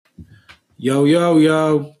Yo, yo,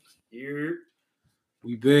 yo. You're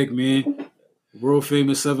We back, man. World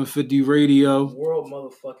famous 750 radio. world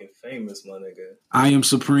motherfucking famous, my nigga. I am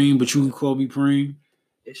Supreme, but you can call me Preem.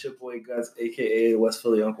 It's your boy Gutz, aka West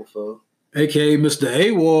Philly Uncle Phil. AKA Mr.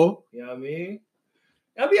 AWOL. You know what I mean?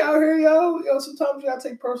 I be out here, yo. Sometimes you gotta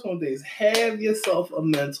take personal days. Have yourself a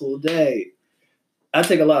mental day. I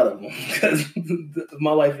take a lot of them because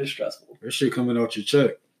my life is stressful. That shit coming out your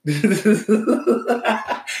check.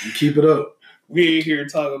 You keep it up. We ain't here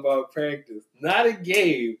talking about practice. Not a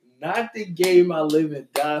game. Not the game I live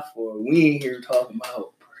and die for. We ain't here talking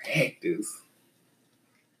about practice.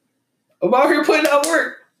 I'm out here putting out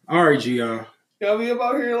work. All right, GR. You know what I mean? I'm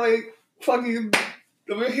out here like fucking.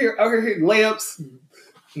 I'm out here hitting layups,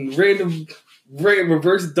 and random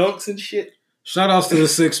reverse dunks and shit. Shout outs to the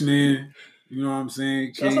 6 man. You know what I'm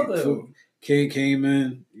saying? K came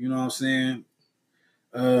in. You know what I'm saying?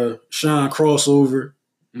 Sean crossover.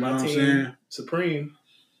 You know what I'm saying? Supreme.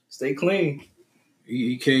 Stay clean.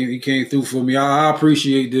 He came through for me. I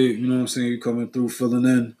appreciate that. You know what I'm saying? You coming through, filling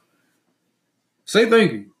in. Say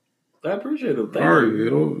thank you. I appreciate it. All right, man.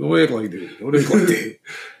 Don't act like that. Don't act like that.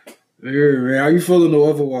 Yeah, man. How you feeling though?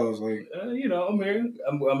 Otherwise, like I'm here.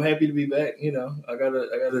 I'm happy to be back. You know, I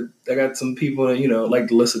got some people that like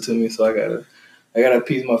to listen to me, so I gotta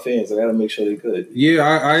appease my fans. I gotta make sure they good. Yeah,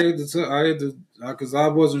 I had to because I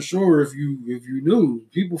wasn't sure if you knew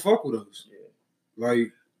people fuck with us. Yeah.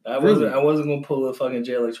 Like I wasn't gonna pull a fucking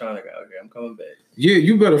J Electronic out here. I'm coming back. Yeah,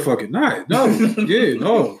 you better fucking not. No, yeah,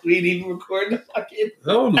 no. We ain't even recording the fucking.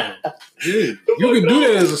 Hell no. Yeah, you can do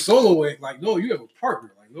that as a solo act. Like, no, you have a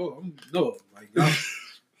partner. Like, no. Like,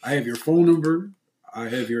 I have your phone number. I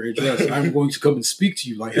have your address. I'm going to come and speak to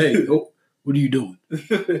you. Like, hey, what are you doing?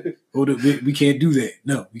 Hold up, we can't do that.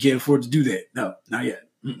 No, we can't afford to do that. No, not yet.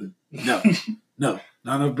 No,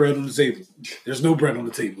 not enough bread on the table. There's no bread on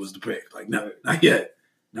the table. Is the fact. Like, no, not yet.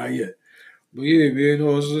 But yeah, man,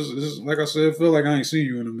 it's just like I said, I feel like I ain't seen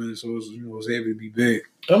you in a minute, so it's happy to be back.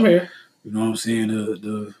 I'm here. You know what I'm saying?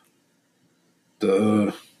 The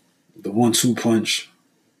 1-2 punch,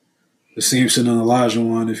 the Samson and Elijah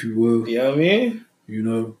one, if you will. You know what I mean? You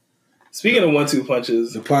know. Speaking of 1-2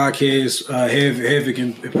 punches, the podcast Havoc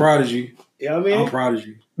and Prodigy. You know what I mean? I'm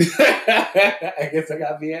Prodigy. I guess I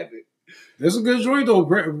gotta be happy. That's a good joint though.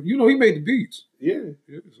 You know he made the beats. Yeah.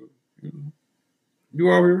 So,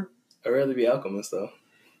 you out here? I'd rather be Alchemist, though.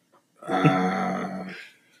 Of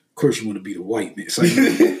course you want to be the white man.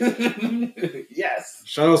 Like, yes.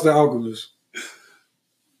 Shout out to Alchemist.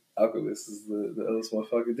 Alchemist is the oldest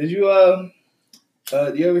motherfucker. Did you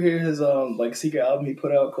do you ever hear his secret album he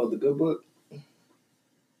put out called The Good Book?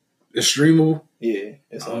 It's streamable? Yeah,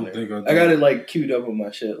 it's on there. I got it queued up on my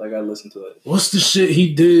shit. Like I listened to it. What's the shit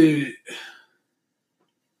he did?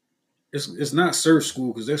 It's not Surf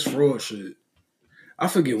School because that's fraud shit. I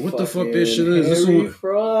forget what the fuck that shit is.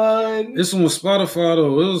 It's on Spotify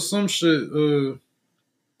though. It was some shit. A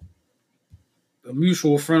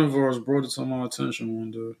mutual friend of ours brought it to my attention one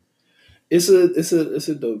day. It's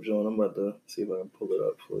a dope joint. I'm about to see if I can pull it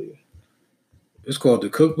up for you. It's called The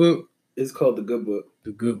Cookbook. It's called The Good Book.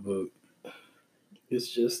 The Good Book. It's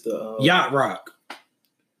just Yacht Rock.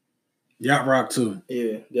 Yacht Rock too.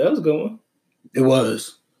 Yeah, that was a good one. It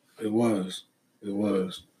was.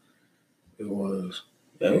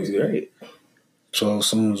 That was great. 12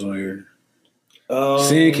 songs on here.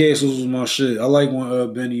 Sandcastles was my shit. I like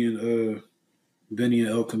when Benny and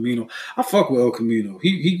El Camino. I fuck with El Camino.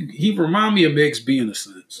 He remind me of Max B in a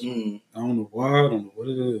sense. I don't know why. I don't know what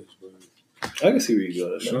it is. But I can see where you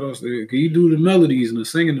go. Shout out there. Can you do the melodies and the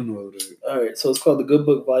singing and all that? All right, so it's called The Good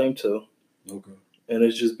Book Volume 2. Okay. And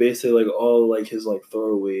it's just basically all his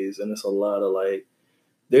throwaways, and it's a lot of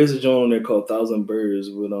there's a joint on there called Thousand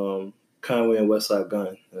Birds with Conway and Westside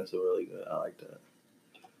Gun. That's a really good. I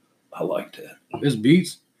like that. It's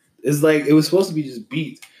beats. It's it was supposed to be just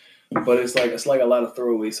beats, but it's a lot of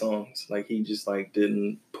throwaway songs. He just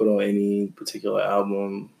didn't put on any particular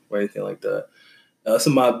album or anything like that. It's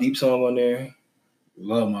a Mobb Deep song on there.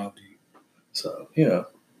 Love Mobb Deep. So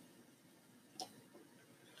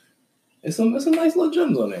it's some nice little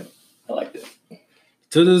gems on there. I like that.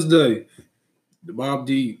 To this day, the Mobb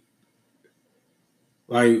Deep,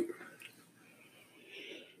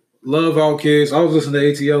 love Outkast. I was listening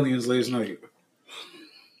to ATLians last night.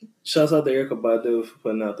 Shouts out to Erykah Badu for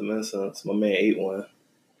putting out the Innocence. My man ate one.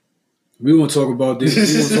 We gonna talk about this. We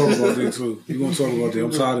gonna talk about that too. We gonna talk about that.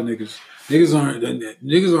 I'm tired of niggas.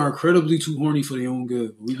 Niggas are incredibly too horny for their own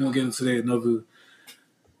good. We gonna get into that another.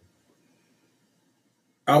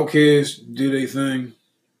 Outkast do their thing.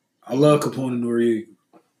 I love Capone and Noriega.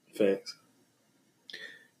 Facts.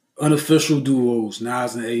 unofficial duos,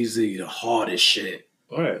 Nas and AZ, the hardest shit.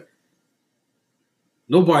 All right.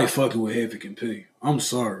 Nobody fucking with Havoc and P. I'm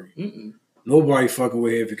sorry. Nobody fucking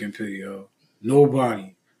with Havoc and P, yo.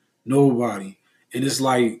 Nobody. And it's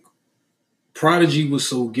like Prodigy was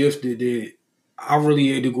so gifted that I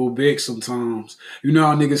really had to go back sometimes. You know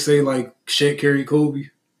how niggas say like Shaq carried Kobe?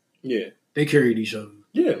 Yeah. They carried each other.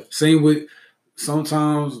 Yeah. Same with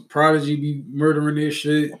sometimes Prodigy be murdering this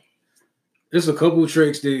shit. There's a couple of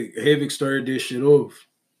tracks that Havoc started this shit off.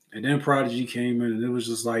 And then Prodigy came in and it was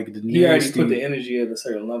just like the nasty. He already put the energy at a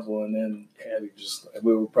certain level and then Havoc just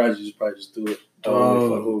Prodigy probably just do it.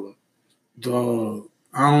 Dog.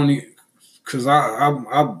 I don't need because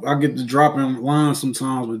I get to dropping lines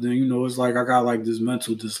sometimes, but then it's like I got like this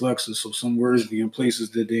mental dyslexia, so some words be in places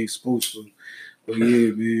that they ain't supposed to. But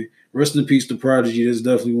yeah, man. Rest in peace to Prodigy. That's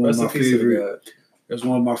definitely one of my favorite. That's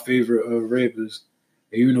one of my favorite rappers.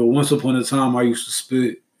 And once upon a time I used to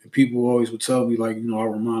spit, and people always would tell me like, I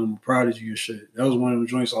remind them of Prodigy and shit. That was one of the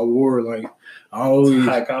joints I wore. Like I always it's a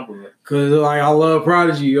high compliment. Cause like I love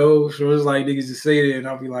Prodigy, yo. So it's like niggas just say that, and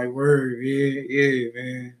I'll be like, word, yeah,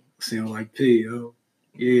 man. Sound like P, yo.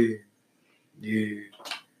 Yeah.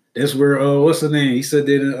 That's where what's the name? He said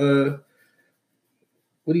that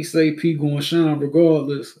what he say? P gonna shine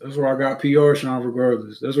regardless. That's where I got PR shine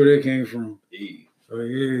regardless. That's where that came from. Yeah. So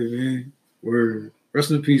yeah, man. Word.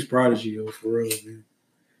 Rest in peace, Prodigy, yo, for real, man.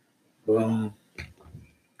 But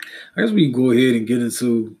I guess we can go ahead and get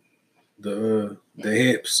into the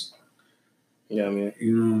haps. Yeah, man.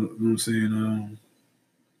 You know what I'm saying?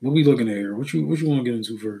 What we looking at here? What you want to get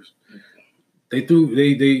into first? They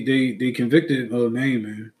convicted Maine,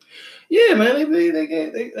 man. Yeah, man.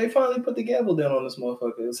 They finally put the gavel down on this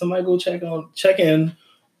motherfucker. Somebody go check in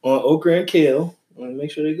on Okra and Kale and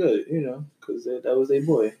make sure they're good. Because that was their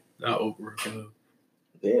boy. Not Okra and Kale.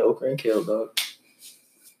 Yeah, Okra and Kale, dog.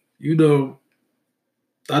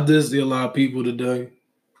 I did see a lot of people today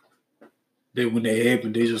that when they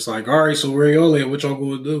happen, they just like, all right, so where y'all at? What y'all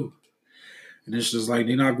gonna do? And it's just like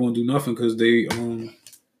they're not gonna do nothing because they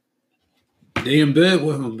in bed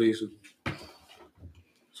with him basically.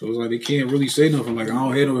 So it's like they can't really say nothing. Like I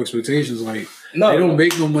don't have no expectations. Like they don't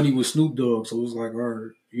make no money with Snoop Dogg. So it's like, all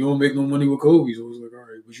right, you don't make no money with Kobe. So it's like, all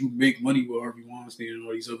right, but you make money with Harvey Weinstein and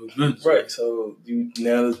all these other events. Right. So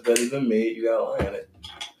now this bet has been made. You got to lie on it.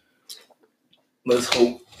 Let's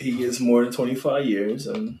hope he gets more than 25 years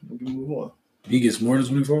and we can move on. He gets more than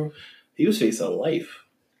 25? He was facing life.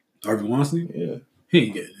 Harvey Weinstein? Yeah. He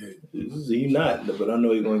ain't getting it. He's not, but I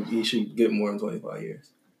know he should get more than 25 years.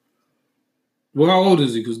 Well, how old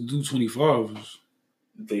is he? Because dude 25 is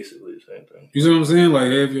basically the same thing. You see what I'm saying?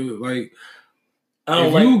 Like,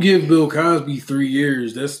 you give Bill Cosby 3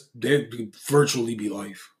 years, that could virtually be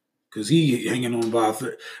life. Because he hanging on by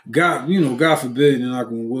God forbid, they're not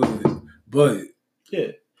going to will it. But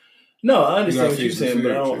yeah. No, I understand what you're saying,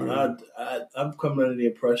 but I'm coming under the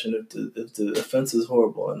impression if the offense is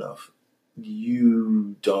horrible enough,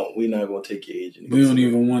 we're not going to take your age. We don't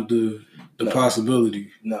even want the possibility.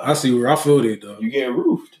 No. I see where I feel that, though. You get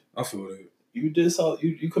roofed. I feel that. You did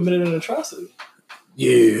something, you committed an atrocity.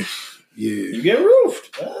 Yeah. You get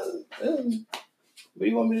roofed. What do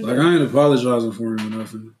you want me to do? Like, I ain't apologizing for him or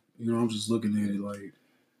nothing. I'm just looking at it like,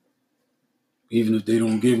 even if they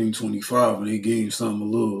don't give him 25 and they gave him something a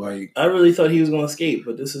little like. I really thought he was going to escape,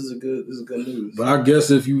 but this is good news. But I guess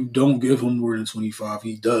if you don't give him more than 25,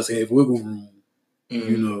 he does have wiggle room.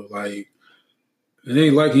 Mm-hmm. Like it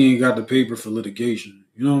ain't like he ain't got the paper for litigation.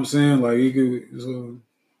 You know what I'm saying? Like he could.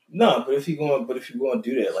 No, but if you're going to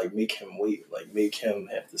do that, like make him wait, like make him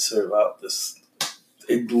have to serve out this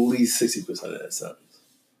at least 60% of that sentence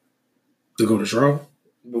to go to trial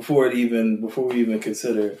before we even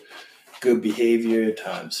consider good behavior,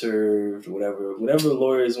 time served, whatever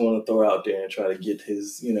lawyers want to throw out there and try to get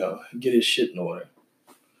his shit in order.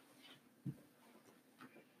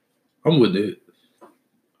 I'm with it.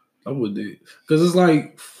 Because it's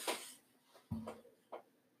like,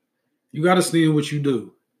 you got to stand what you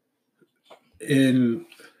do. And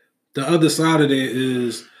the other side of that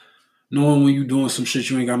is knowing when you're doing some shit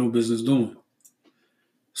you ain't got no business doing.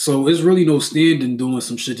 So it's really no standing doing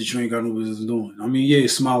some shit that you ain't got no business doing. I mean, yeah,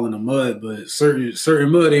 smile in the mud, but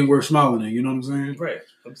certain mud ain't worth smiling in. You know what I'm saying? Right.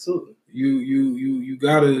 Absolutely. You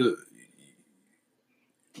gotta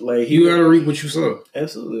reap what you sow.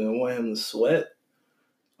 Absolutely. I want him to sweat.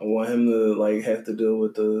 I want him to have to deal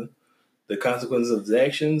with the consequences of his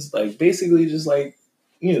actions. Like basically, just kind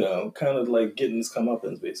of like getting his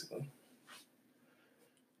comeuppance, basically.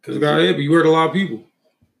 Because you hurt a lot of people.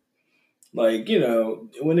 Like,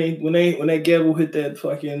 when that gavel hit that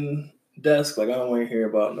fucking desk, like I don't want to hear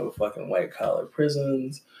about no fucking white collar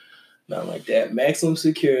prisons. Not like that. Maximum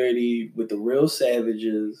security with the real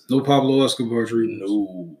savages. No Pablo Escobar treatment.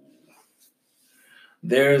 No.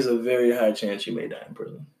 There's a very high chance you may die in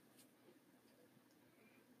prison.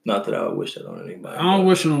 Not that I would wish that on anybody. I don't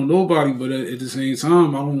wish it on nobody, but at the same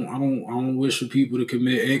time, I don't wish for people to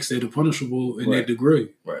commit acts that are punishable in that degree.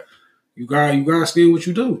 Right. You gotta stand what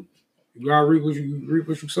you do. You gotta reap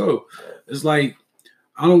what you sow. It's like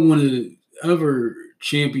I don't want to ever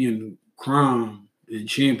champion crime and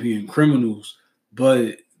champion criminals,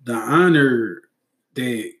 but the honor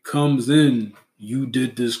that comes in, you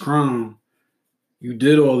did this crime, you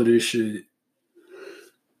did all of this shit.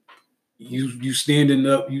 You standing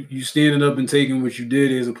up, you standing up and taking what you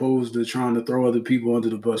did as opposed to trying to throw other people under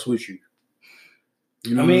the bus with you.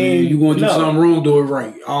 You know what I mean? You want to do something wrong, do it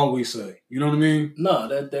right. I always say. You know what I mean? No,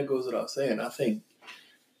 that goes without saying. I think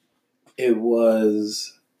it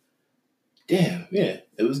was it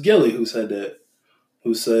was Gilly who said that.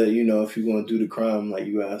 Who said, if you're going to do the crime, like,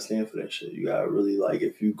 you got to stand for that shit. You got to really, like,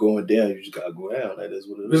 if you're going down, you just got to go down. That is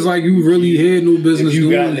what it is. It's like you really had no business doing it. If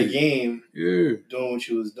you got in the game doing what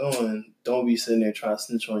you was doing, don't be sitting there trying to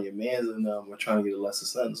snitch on your mans and or trying to get a lesser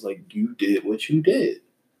sentence. Like, you did what you did.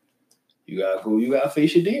 You got to go. You got to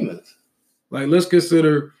face your demons. Like, let's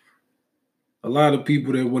consider a lot of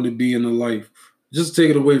people that want to be in the life. Just take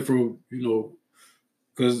it away from,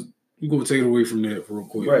 because we're going to take it away from that real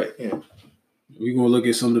quick. Right, yeah. We're going to look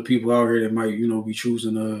at some of the people out here that might, be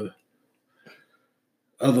choosing other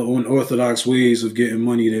unorthodox ways of getting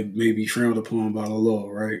money that may be frowned upon by the law,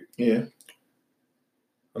 right? Yeah.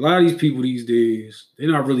 A lot of these people these days, they're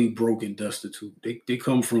not really broke and destitute. They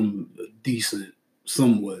come from decent,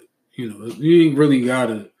 somewhat. You ain't really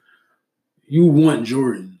you want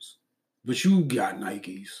Jordans, but you got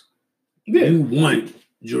Nikes. Yeah. You want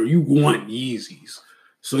Yeezys.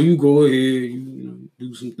 So you go ahead, you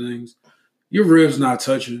do some things. Your ribs not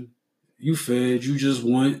touching. You fed. You just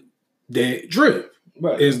want that drip,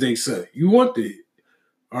 right? As they say, you want that.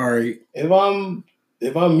 All right. If I'm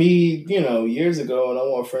me, years ago, and I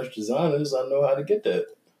want fresh designers, I know how to get that.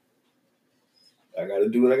 I got to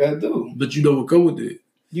do what I got to do. But you know what come with it.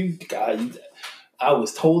 I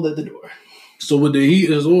was told at the door. So when the heat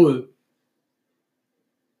is on,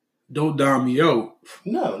 don't dime me out.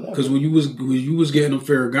 No. Because when you was getting them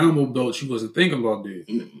Ferragamo belts, you wasn't thinking about that.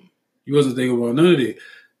 Mm-hmm. You wasn't thinking about none of that.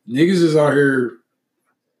 Niggas is out here.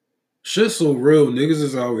 Shit's so real. Niggas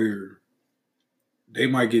is out here. They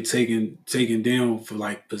might get taken down for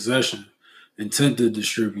like possession, intent to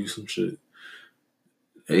distribute some shit.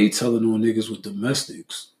 They telling on niggas with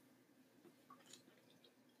domestics.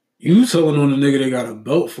 You telling on a nigga they got a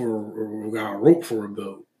belt for or got a rope for a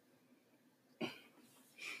belt.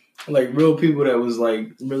 Like real people that was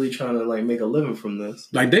like really trying to like make a living from this.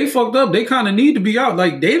 Like they fucked up. They kind of need to be out.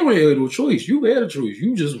 Like they don't have no choice. You had a choice.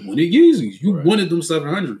 You just wanted Yeezys. You wanted them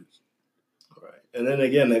 700s. Right. And then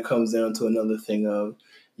again, that comes down to another thing of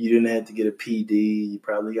you didn't have to get a PD. You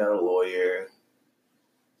probably got a lawyer.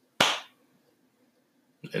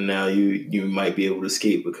 And now you might be able to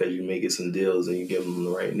escape because you're making some deals and you give them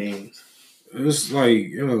the right names. It's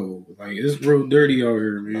like, it's real dirty out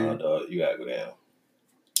here, man. Nah, dog, you gotta go down.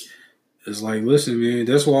 It's like, listen, man,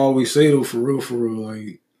 that's what I always say though, for real,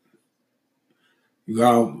 like,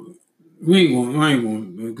 I ain't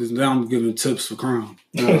going, because now I'm giving tips for crime.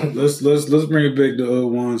 Let's bring it back to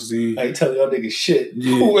Weinstein. I ain't telling y'all niggas shit.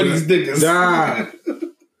 Yeah, who are these niggas? Nah,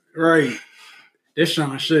 right. That's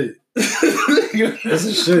Sean shit. This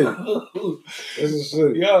is shit. This is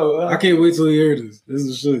shit. Yo, I can't wait till you hear this. This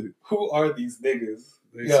is shit. Who are these niggas?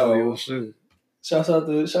 They yo, shit. Shouts out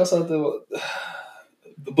to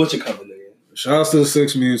the Butcher Company. Shouts to the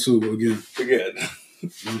 6 Man too, again. Again. You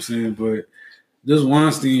know what I'm saying? But this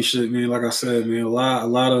Weinstein shit, man, like I said, man, a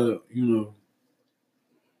lot of,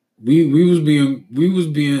 we was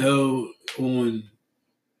being held on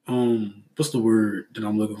what's the word that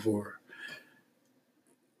I'm looking for?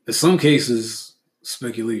 In some cases,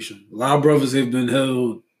 speculation. A lot of brothers have been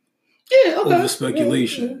held over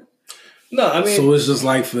speculation. Yeah. No, I mean, so it's just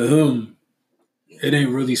like for him, it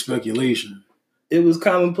ain't really speculation. It was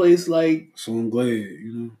commonplace, like. So I'm glad,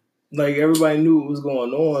 Like everybody knew what was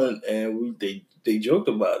going on, and they joked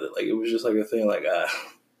about it. Like it was just like a thing, like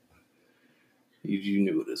you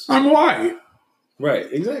knew this. I'm white.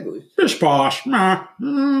 Right, exactly. It's posh. Nah.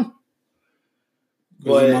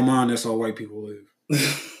 But in my mind, that's how white people live.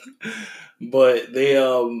 But they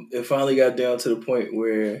it finally got down to the point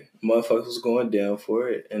where motherfuckers was going down for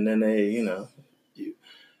it, and then they,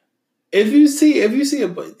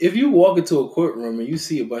 if you walk into a courtroom and you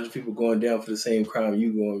see a bunch of people going down for the same crime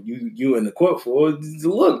you in the court for,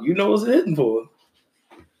 look, you know what's hitting for.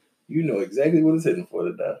 You know exactly what it's hitting for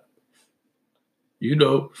today. You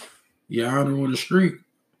know, your honor on the street.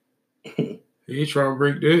 He try to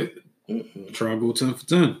break that. Try to go 10 for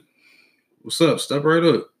 10. What's up? Step right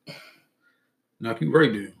up. Knock you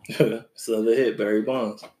right there. So the hit Barry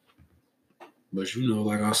Bonds. But you know,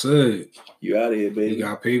 like I said, you out of here, baby. You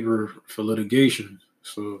got paper for litigation.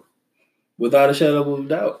 So without a shadow of a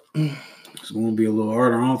doubt. It's going to be a little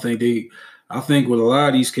harder. I think with a lot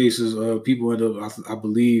of these cases, people end up, I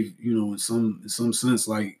believe, you know, in some sense,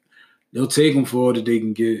 like they'll take them for all that they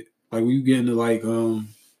can get. Like when you get into like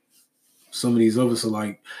some of these others, so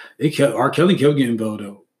like R. Kelly kept getting bailed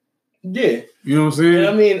out. Yeah, you know what I'm saying. And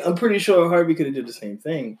I mean, I'm pretty sure Harvey could have did the same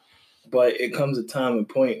thing, but it comes a time and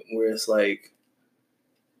point where it's like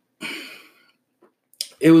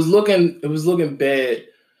it was looking bad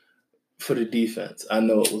for the defense. I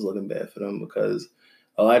know it was looking bad for them because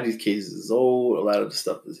a lot of these cases is old. A lot of the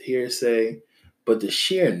stuff is hearsay. But the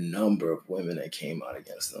sheer number of women that came out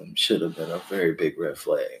against them should have been a very big red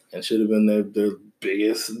flag and should have been their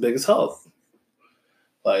biggest help.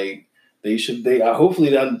 Like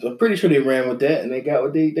hopefully I'm pretty sure they ran with that and they got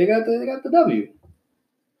what they got the W.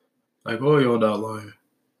 Like all y'all not lying.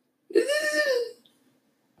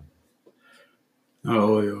 Not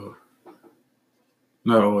all y'all.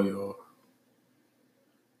 Not all y'all.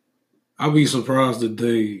 I'll be surprised the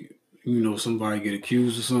day, you know, somebody get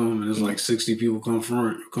accused of something and it's like 60 people come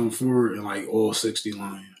forward and like all 60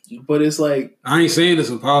 lying. But it's like I ain't saying it's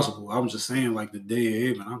impossible. I'm just saying like the day it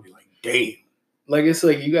happened, I'll be like, damn. Like it's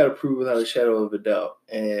like you gotta prove without a shadow of a doubt.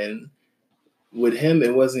 And with him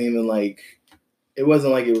it wasn't like it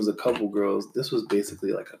was a couple girls. This was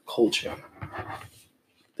basically like a culture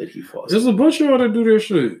that he fought. There's a bunch of y'all that do their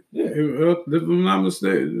shit. Yeah. If I'm not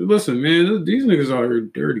mistaken. Listen, man, these niggas out here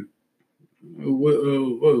dirty.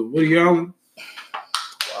 What are y'all?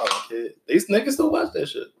 Wow, kid. These niggas still watch that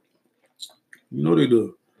shit. You know they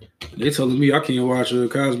do. They telling me I can't watch a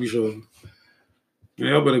Cosby Show. Man,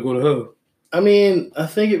 y'all better go to hell. I mean, I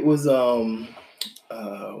think it was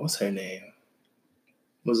what's her name?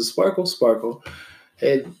 Was it Sparkle? Sparkle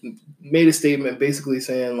had made a statement basically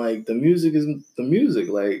saying like the music is the music,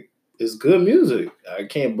 like it's good music. I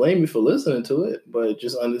can't blame you for listening to it, but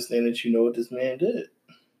just understand that you know what this man did.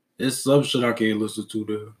 It's some shit I can't listen to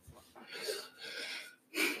there.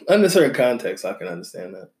 Under certain context, I can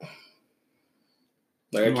understand that.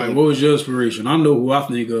 Like what was your inspiration? I know who I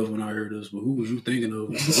think of when I hear this, but who was you thinking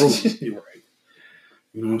of? You're right.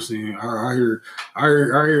 You know what I'm saying? I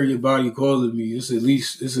hear your body calling me. It's at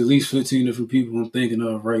least 15 different people I'm thinking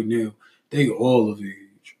of right now. They all of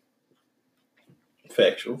age.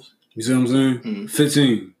 Factuals. You see what I'm saying? Mm-hmm.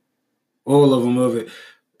 15. All of them of it.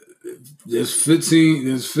 There's 15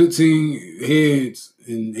 heads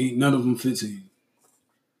and ain't none of them 15.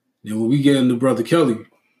 Then when we get into Brother Kelly,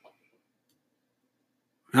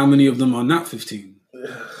 how many of them are not 15? You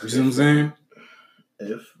see what I'm saying?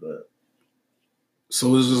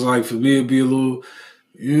 So it's just like, for me, it'd be a little,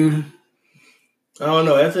 yeah. I don't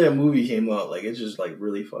know. After that movie came out, like, it just, like,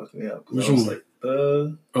 really fucked me up. Which I was one? like,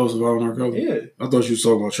 Surviving R. Kelly? Yeah. I thought you was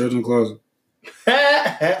talking about Church in the Closet.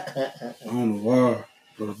 I don't know why,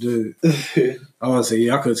 but I did. I was say,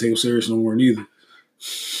 yeah, I couldn't take him serious no more neither.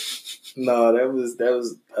 No, that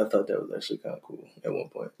was. I thought that was actually kind of cool at one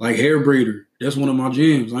point. Like Hair Braider, that's one of my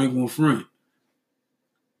jams. I ain't going front.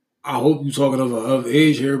 I hope you talking of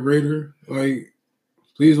age Hair Braider. Like,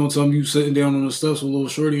 please don't tell me you sitting down on the steps with a little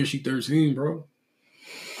shorty and she 13, bro.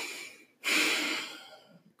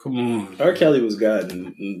 Come on. R. Kelly was God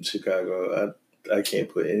in Chicago. I can't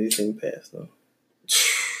put anything past them.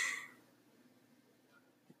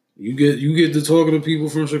 You get to talking to people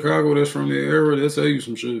from Chicago that's from their era, they'll tell you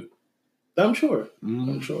some shit. I'm sure. Mm-hmm.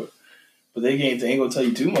 I'm sure. But they ain't gonna tell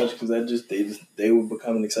you too much because they would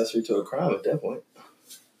become an accessory to a crime at that point.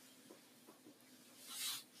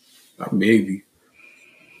 Maybe.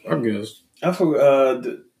 I guess. I forgot.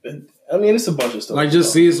 I mean, it's a bunch of stuff. Like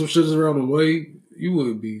just seeing some shit around the way, you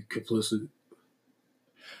would be complicit.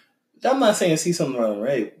 I'm not saying see something around the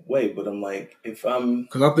right way, but I'm like, if I'm...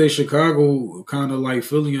 Because I think Chicago kind of like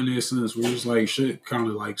Philly in that sense, where it's like shit kind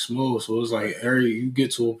of like small. So it's like, area, you get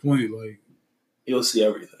to a point, like... You'll see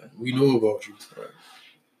everything. We know about you. Right.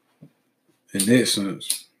 In that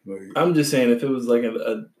sense. Like, I'm just saying, if it was like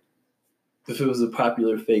if it was a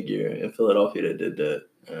popular figure in Philadelphia that did that,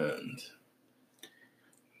 and...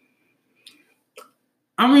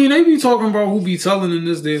 I mean, they be talking about who be telling in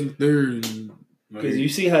this, that, and third, and... Because you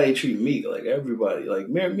see how they treat Meek, like everybody, like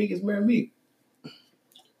Mayor Meek is Mayor Meek.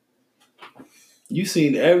 You've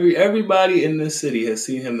seen everybody in this city has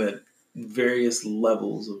seen him at various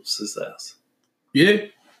levels of success. Yeah,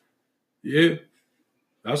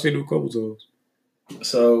 I've seen him a couple times.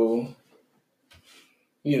 So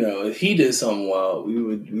if he did something wild, we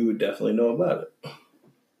would definitely know about it.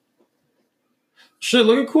 Shit,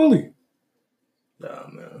 look at Quilly. Nah,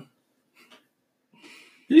 man.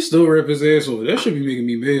 He still rap his ass over. That should be making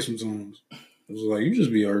me mad sometimes. It was like, you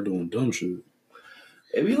just be out here doing dumb shit.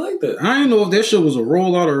 It be like that. I didn't know if that shit was a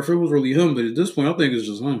rollout or if it was really him, but at this point, I think it's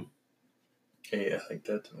just him. Yeah, I think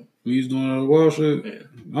that too. He's doing all the wild shit.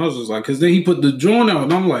 Yeah. I was just like, because then he put the joint out,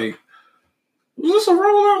 and I'm like, was this a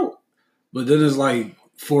rollout? But then it's like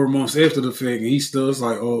 4 months after the fact, and he still is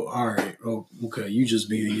like, oh, all right. Oh, okay, you just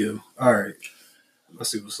being you. All right.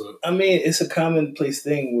 Let's see what's up. I mean, it's a commonplace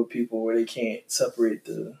thing with people where they can't separate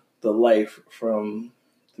the life from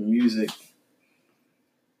the music.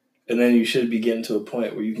 And then you should be getting to a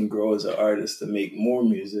point where you can grow as an artist to make more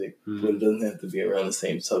music, but it doesn't have to be around the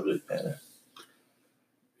same subject matter.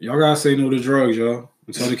 Y'all gotta say no to drugs, y'all.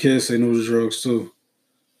 And tell the kids say no to drugs, too.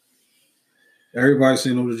 Everybody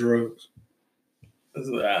say no to drugs.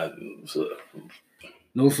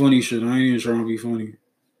 No funny shit. I ain't even trying to be funny.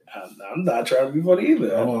 I'm not trying to be funny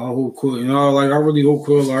either. I hope Quill, I really hope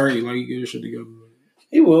Quill, all right, like, he get his shit together.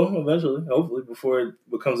 He will, eventually, hopefully, before it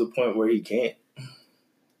becomes a point where he can't.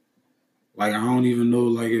 Like, I don't even know,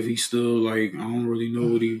 like, if he still, like, I don't really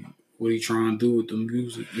know what he trying to do with the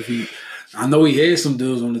music. I know he had some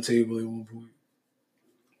deals on the table at one point.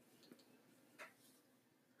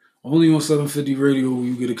 Only on 750 radio will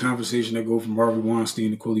you get a conversation that go from Harvey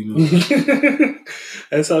Weinstein to Quilly Miller.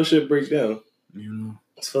 That's how shit breaks down.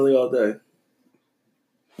 It's Philly all day.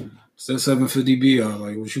 It's that 750B out.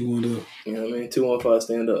 Like, what you want to do? You know what I mean? 215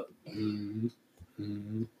 stand up. Mm-hmm.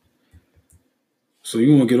 Mm-hmm. So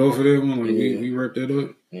you want to get off of that one? Like, we wrap that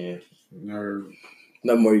up? Yeah. Or,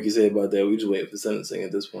 nothing more you can say about that. We just waiting for sentencing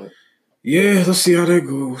at this point. Yeah, let's see how that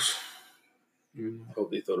goes.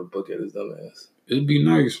 Hope they throw the book at his dumb ass. It'd be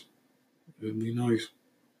nice.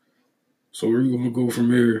 So where you going to go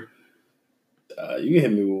from here? You can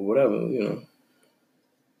hit me with whatever,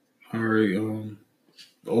 All right.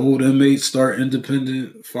 Old inmates start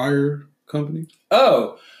independent fire company.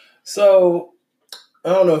 Oh, so I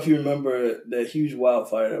don't know if you remember that huge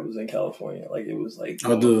wildfire that was in California. Like it was like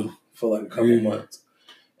I do. For like a couple months,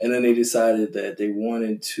 and then they decided that they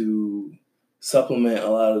wanted to supplement a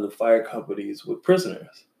lot of the fire companies with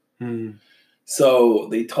prisoners. Hmm. So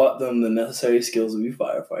they taught them the necessary skills to be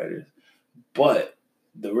firefighters, but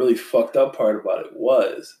the really fucked up part about it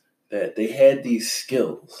was that they had these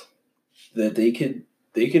skills that they could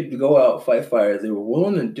go out, fight fires. They were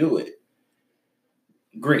willing to do it.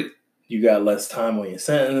 Great. You got less time on your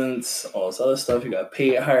sentence, all this other stuff. You got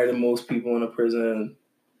paid higher than most people in a prison.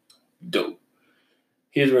 Dope.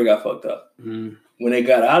 Here's where it got fucked up. Mm. When they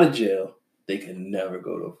got out of jail, they could never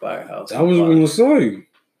go to a firehouse. I was going to say,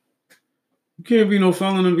 you can't be no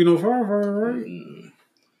felon and be no firefighter, right? Mm.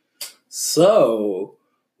 So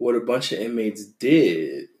what a bunch of inmates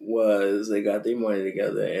did was they got their money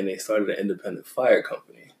together and they started an independent fire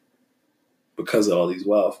company because of all these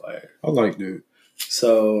wildfires. I like that.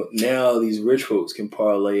 So now these rich folks can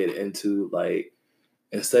parlay it into, like,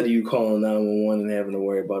 instead of you calling 911 and having to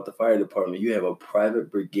worry about the fire department, you have a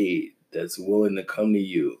private brigade that's willing to come to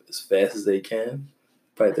you as fast as they can,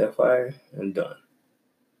 fight that fire, and done.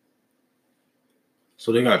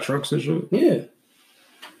 So they got trucks and shit? Yeah.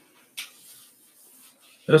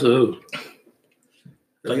 That's a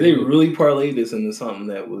like they really parlayed this into something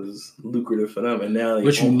that was lucrative for them, and now they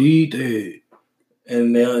you need that,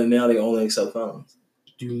 and now they only accept felons.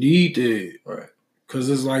 You need that, right? Because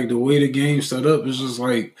it's like the way the game's set up. It's just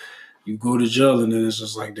like you go to jail and then it's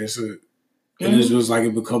just like that's it, and it's just like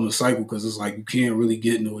it becomes a cycle because it's like you can't really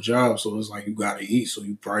get no job, so it's like you gotta eat, so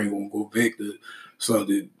you probably won't go back to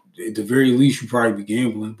something. At the very least, you probably be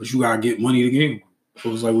gambling, but you gotta get money to gamble.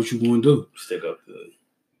 So it's like what you gonna do? Stick up the.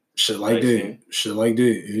 Shit like that. Shit like that.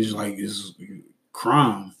 It's like it's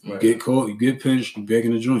crime. You get caught, you get pinched, you back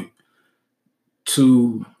in the joint.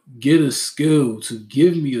 To get a skill, to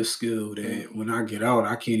give me a skill that when I get out,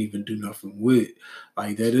 I can't even do nothing with.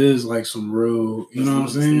 Like that is like some real, you know what I'm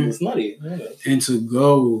saying? It's nutty. Yeah. And to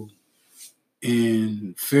go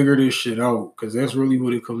and figure this shit out, because that's really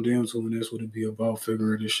what it comes down to, and that's what it be about,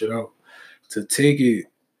 figuring this shit out. To take it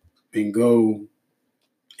and go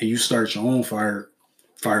and you start your own fire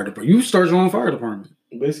department. You start your own fire department.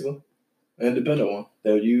 Basically. An independent one.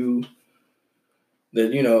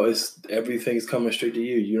 That it's everything's coming straight to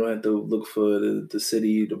you. You don't have to look for the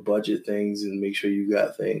city to budget things and make sure you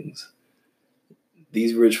got things.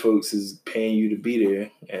 These rich folks is paying you to be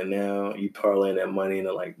there, and now you parlay that money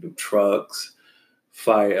into like new trucks,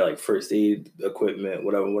 fire, like first aid equipment,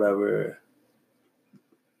 whatever.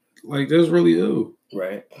 Like that's really ill.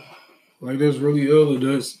 Right. Like that's really ill.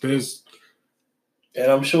 That's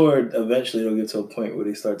And I'm sure eventually they'll get to a point where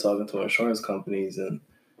they start talking to insurance companies and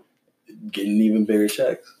getting even bigger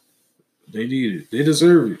checks. They need it. They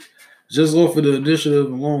deserve it. Just off of the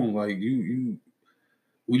initiative alone, like you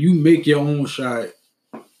when you make your own shot,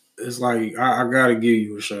 it's like I gotta give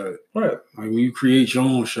you a shot. Right. Like when you create your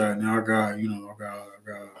own shot, now I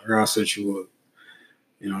gotta set you up.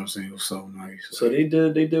 You know what I'm saying? It was so nice. So they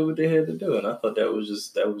did what they had to do, and I thought that was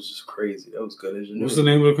just crazy. That was good engineering. What's the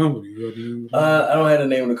name of the company? I don't have the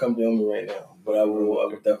name of the company on me right now, but I will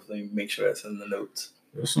definitely make sure that's in the notes.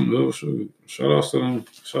 That's some little shit. Shout out to them.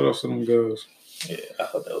 Shout out to them guys. Yeah, I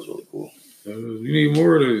thought that was really cool. You need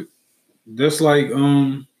more of that. That's like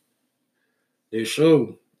their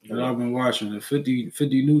show that I've been watching, the 50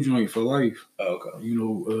 New Joint for Life. Oh, okay. You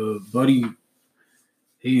know, Buddy,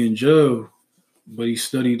 he in jail, but he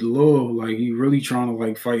studied the law. Like he really trying to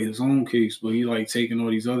like fight his own case, but he like taking all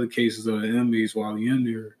these other cases of the inmates while he in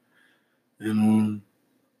there. And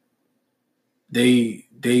they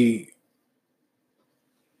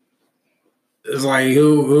it's like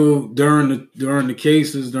he'll during the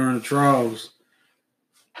cases, during the trials,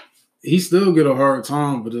 he still get a hard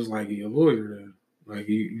time, but it's like he a lawyer then. Like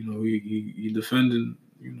he defending,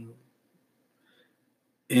 you know.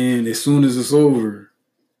 And as soon as it's over,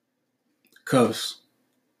 cuffs,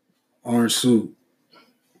 orange suit,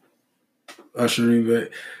 ushering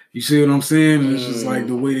back. You see what I'm saying? And it's just like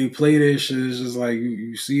the way they play that shit. It's just like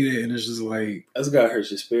you see that, and it's just like that's gotta hurt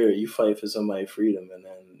your spirit. You fight for somebody's freedom, and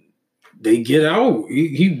then they get out.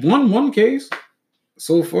 He won one case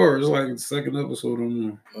so far. It's like the second episode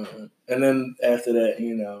on there. And then after that,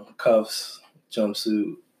 you know, cuffs,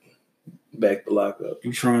 jumpsuit, back to lockup.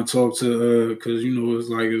 You trying to talk to because you know it's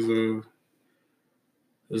like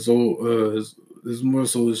it's more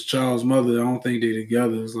so his child's mother. I don't think they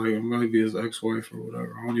together. It's like it might be his ex-wife or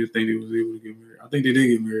whatever. I don't even think they was able to get married. I think they did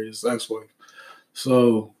get married. His ex-wife.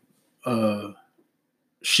 So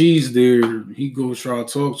she's there. He goes try to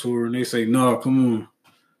talk to her, and they say, "No, come on."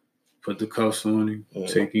 Put the cuffs on him,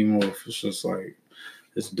 take him off. It's just like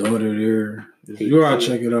his daughter there. You gotta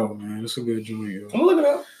check it out, man. It's a good joint, yo. I'm looking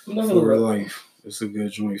up. For life. It's a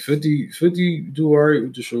good joint. 50 do all right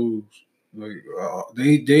with the shows. Like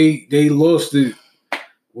they lost it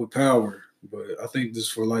with Power, but I think this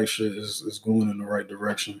For Life shit is going in the right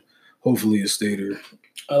direction. Hopefully it stay there.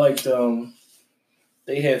 I liked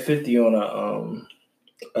they had 50 on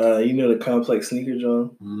you know the Complex sneaker,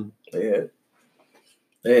 John. Mm-hmm.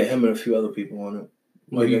 They had him and a few other people on it.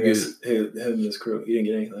 Like him and his crew. He didn't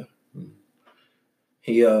get anything.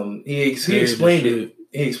 Mm-hmm. He explained it.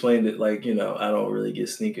 He explained it like, you know, I don't really get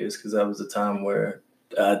sneakers because that was a time where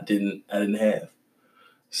I didn't have.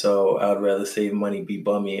 So I'd rather save money, be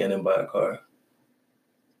bummy, and then buy a car.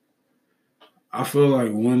 I feel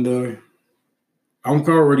like one day I'm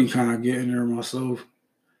already kind of getting there myself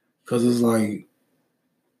because it's like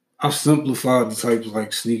I've simplified the types of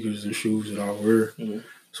like sneakers and shoes that I wear. Mm-hmm.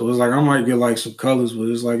 So it's like I might get like some colors, but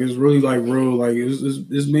it's like it's really like real. Like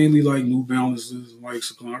it's mainly like New Balances, like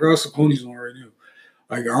Saucony. I got Saucony's on right now.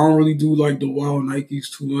 Like I don't really do like the wild Nikes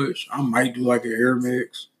too much. I might do like an Air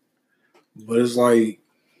Max, but it's like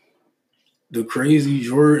the crazy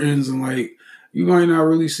Jordans and like you might not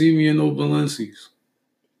really see me in no Balenci's.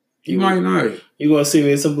 You might not. You gonna see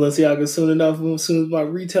me in some Balenciaga soon enough as soon as my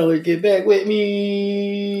retailer get back with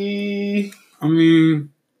me. I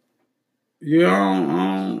mean, yeah,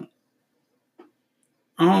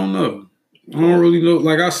 I don't know. I don't really know.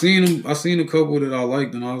 Like I seen them. I seen a couple that I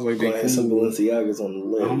liked, and I was like, they cool. Some Balenciagas on the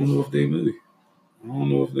list. I don't know if they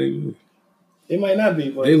really. They might not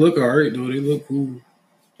be, but they look alright though. They look cool.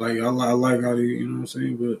 Like I like how they, you know what I'm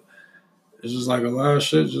saying. But it's just like a lot of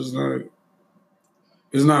shit. Just like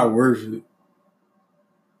it's not worth it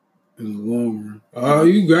in the long run. Oh,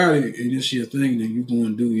 you got it, and it's your thing. Then you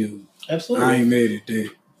gonna do you. Absolutely. I ain't made it there,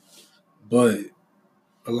 but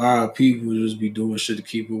a lot of people just be doing shit to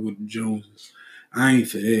keep up with the Joneses. I ain't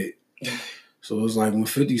for that. So it's like when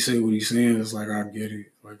 50 say what he's saying, it's like I get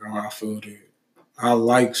it. Like I feel that. I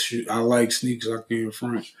like sneakers. I can't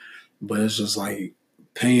front, but it's just like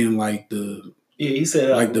paying like the he said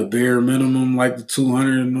like the bare minimum, like the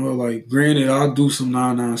 200 and all. Like granted, I'll do some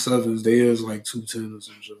 997s. They is like 210 or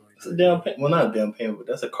some shit like that. It's a down payment. Well, not a down payment, but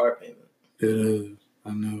that's a car payment. It is.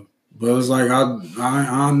 I know. But it's like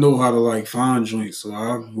I know how to like find joints, so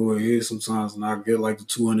I go ahead sometimes and I get like the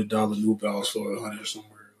 $200 New Balance for $100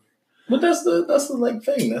 somewhere. But that's the like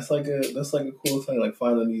thing. That's like a cool thing, like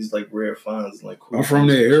finding these like rare finds and like cool. I'm from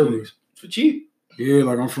that era for cheap. Yeah,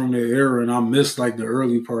 like I'm from that era and I missed like the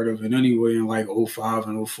early part of it anyway in like 05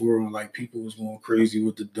 and 04 when like people was going crazy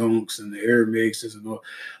with the Dunks and the Air Maxes and all.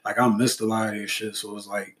 Like I missed a lot of that shit, so it's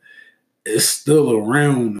like it's still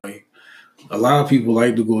around. Like a lot of people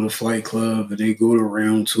like to go to Flight Club and they go to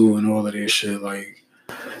Round Two and all of that shit. Like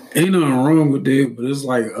ain't nothing wrong with that, but it's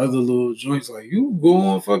like other little joints. Like you go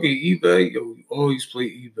on fucking eBay, yo, you always play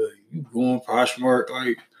eBay. You go on Poshmark,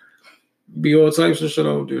 like be all types of shit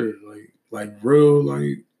out there. Like real,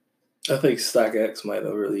 like I think StockX might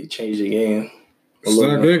have really changed the game.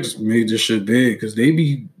 StockX made this shit big because they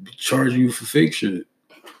be charging you for fake shit.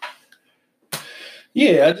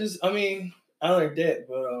 Yeah, I like that,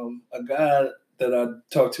 but a guy that I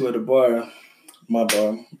talked to at a bar, my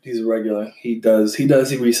bar, he's a regular. He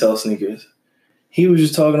resells sneakers. He was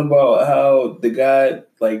just talking about how the guy,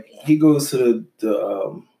 like, he goes to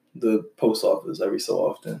the post office every so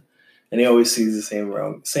often, and he always sees the same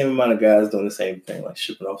amount of guys doing the same thing, like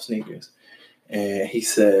shipping off sneakers. And he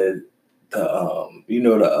said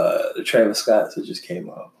the Travis Scotts that just came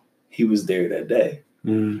out, he was there that day.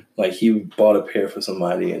 Mm. Like he bought a pair for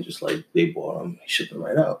somebody and just like they bought them, he shipped them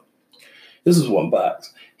right out. This was one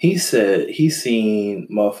box. He said he seen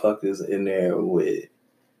motherfuckers in there with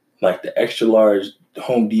like the extra large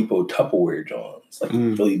Home Depot Tupperware Johns, like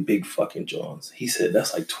really big fucking Johns. He said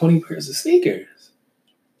that's like 20 pairs of sneakers.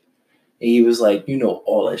 And he was like,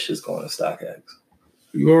 all that shit's going to StockX.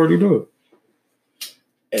 You already know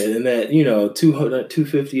it. And that,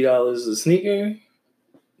 $250 a sneaker,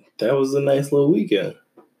 that was a nice little weekend.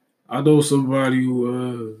 I know somebody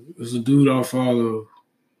who is a dude I follow.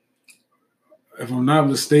 If I'm not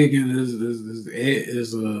mistaken, is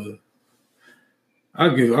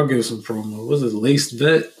I'll give some promo. Was it Laced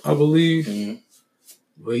Vet, I believe? Mm-hmm.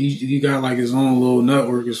 But he got like his own little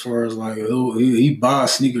network as far as like he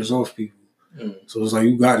buys sneakers off people. Mm-hmm. So it's like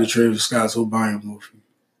you got the Travis Scotts, he'll buy them off you.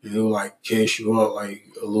 And he'll like cash you out like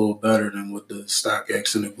a little better than what the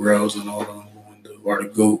StockX and the Grails and all of them going to do, or the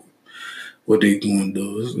GOAT, what they going to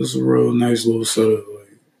do. It's a real nice little setup,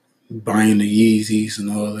 like buying the Yeezys and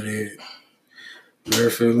all of that. Matter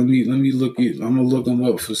of fact, let me look at. I'm gonna look them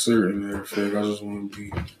up for certain. Matter of fact, I just want to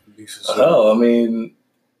be for certain. Oh, I mean,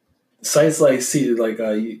 sites like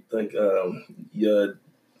Yeezy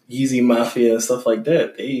Mafia and stuff like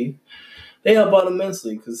that, they help out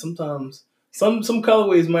immensely because sometimes some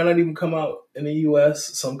colorways might not even come out in the U.S.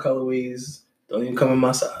 Some colorways don't even come in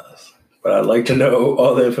my size. But I'd like to know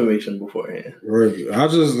all the information beforehand. Right.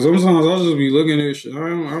 Sometimes I'll just be looking at shit. I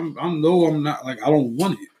know I'm not like I don't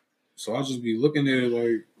want it. So I'll just be looking at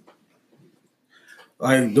it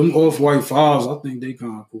like them Off-White 5s, I think they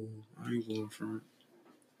kind of cool. I ain't going front.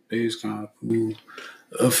 They is kind of cool.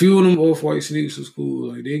 A few of them Off-White sneakers is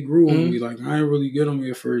cool. Like they grew on me. Like I ain't really get them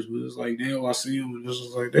at first, but it's like now I see them and it's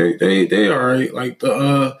just like they all right. Like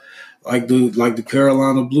the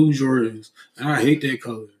Carolina Blue Jordans, and I hate that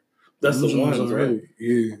color. That's the ones, right?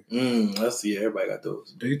 Yeah. Everybody got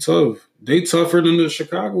those. They tough. They tougher than the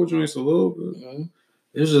Chicago joints a little bit. Mm-hmm.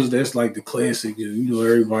 It's just that's like the classic.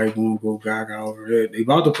 Everybody gonna go gaga over that. They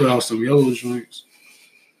about to put out some yellow joints.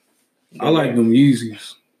 I like them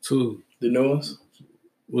Yeezys too. The new ones?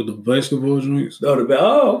 With the basketball joints?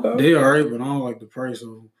 Okay. They alright, but I don't like the price of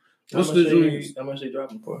them. What's the joints? How much they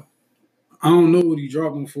dropping for? I don't know what he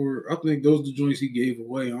dropped them for. I think those are the joints he gave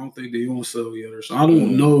away. I don't think they on sale yet or something. I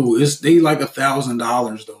don't know. They like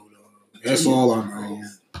 $1,000 though. That's all I know.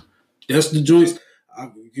 That's the joints.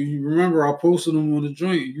 Can you remember I posted them on the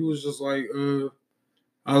joint? You was just like,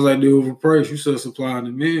 I was like, they're overpriced. You said supply and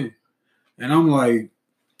demand. And I'm like,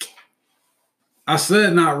 I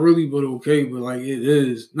said not really, but okay, but like it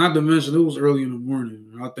is. Not to mention, it was early in the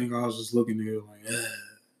morning. I think I was just looking at it like,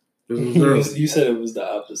 You said it was the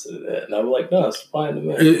opposite of that. And I was like, no, it's supply and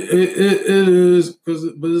demand. It is, but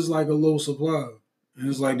it's like a low supply. And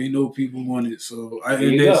it's like they know people want it. So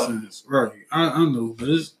in that sense, right. I know, but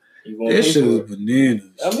that shit is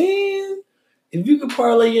bananas. I mean, if you could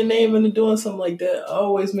parlay your name into doing something like that, I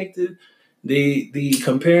always make the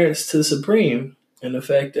comparison to Supreme and the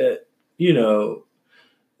fact that,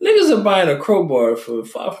 niggas are buying a crowbar for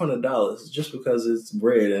 $500 just because it's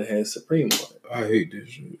red and has Supreme on it. I hate this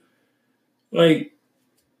shit. Like,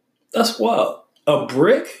 that's wild. A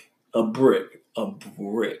brick. The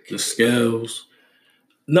scales.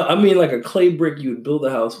 No, I mean like a clay brick you would build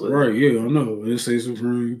a house with. Right, yeah, I know. It say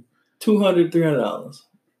Supreme. $200, $300.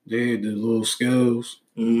 They had the little scales,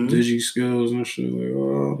 digi scales and shit. Like,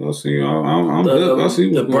 I see. I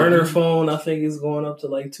see the burner phone. I think is going up to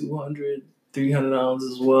like $200, $300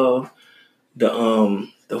 as well.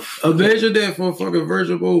 Imagine that for a fucking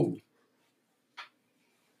Virgin Mobile.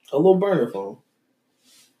 A little burner phone.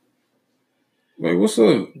 Like, what's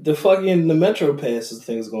up? The Metro Passes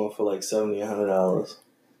thing's going for like $70, $100.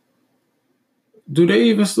 Do they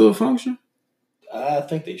even still function? I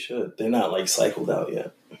think they should. They're not like cycled out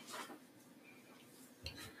yet.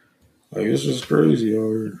 Like it's just crazy out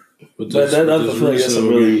here. But that I feel like that's a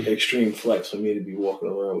really extreme flex for me to be walking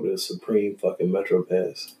around with a Supreme fucking Metro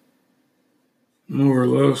Pass. More or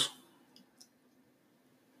less.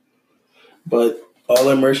 But all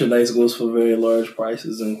that merchandise goes for very large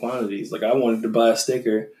prices and quantities. Like I wanted to buy a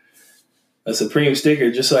Supreme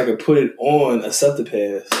sticker, just so I could put it on a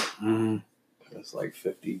SeptiPass. Mm-hmm. It's like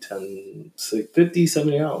 $50,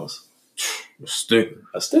 $70. A sticker.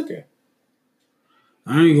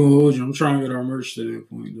 I ain't gonna hold you. I'm trying to get our merch to that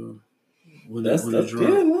point though. That's yeah,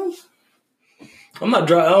 man. I'm not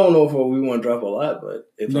drop. I don't know if we want to drop a lot, but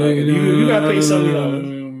if you gotta pay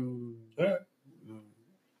 $70. All right.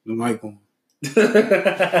 The mic on.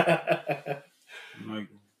 Like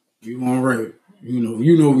we want rap. You know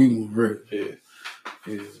we want rap. Yeah.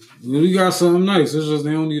 We got something nice. It's just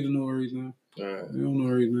they don't need to know everything. All right. They don't know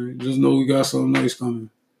everything. Just know we got something nice coming.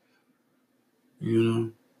 You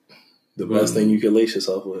know. The best thing you can lace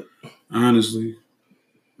yourself with. Honestly.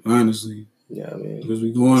 Yeah, I mean. Because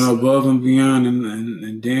we're going above and beyond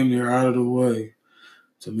and damn near out of the way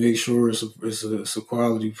to make sure it's a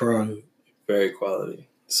quality product. Very quality.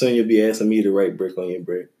 Soon you'll be asking me to write brick on your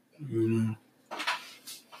brick. You know.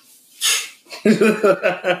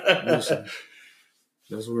 Listen,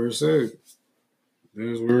 that's where it's at.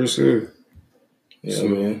 Yeah, so,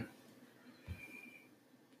 man.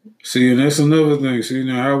 See, and that's another thing. See,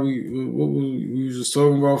 now how we was just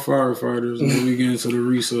talking about firefighters, and then we get into the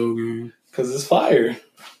resale game. Because it's fire.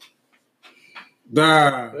 All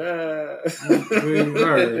right.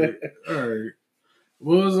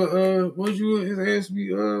 What you asked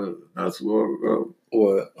me not too long ago?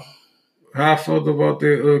 What? How I felt about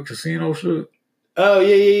that casino shit. Oh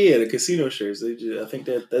yeah. The casino shirts. I think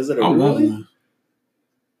is that a re-release?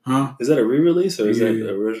 Huh? Is that a re-release or is that the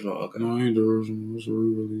original? Okay. No, it ain't the original. It's a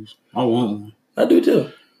re-release. I want one. I do too.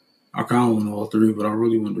 I kind of want all three, but I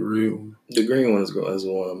really want the red one. The green one is the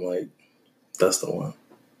one I'm like, that's the one.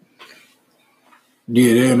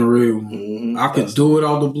 Yeah, that and the red one. Mm-hmm. I could do it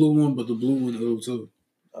out the blue one, but the blue one ill too.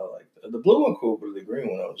 I like that. The blue one cool, but the green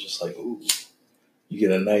one I was just like, ooh. You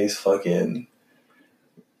get a nice fucking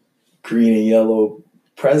green and yellow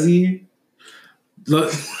Prezi.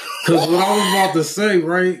 Look, because what I was about to say,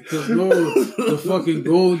 right? Because the fucking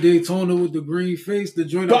gold Daytona with the green face, the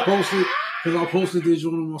joint I posted, because I posted this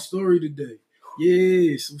joint on my story today.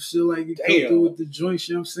 Yeah, some shit like it come through with the joint.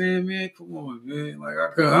 You know what I'm saying, man? Come on, man. Like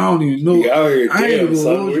I don't even know. I ain't even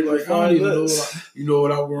know. Like I don't even know. You know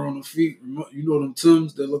what I wear on the feet? You know them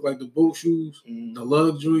Timbs that look like the boat shoes, the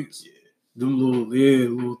lug joints. Yeah. Them little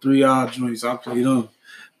 3-eye joints. I play them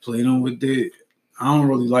with that. I don't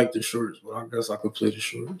really like the shorts, but I guess I could play the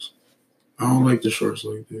shorts. I don't like the shorts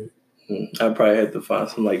like that. I probably had to find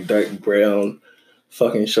some like dark brown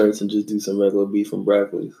fucking shirts and just do some regular beef and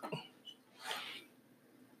broccoli.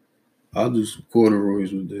 I'll do some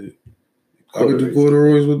corduroys with that. I could do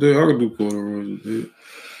corduroys with that.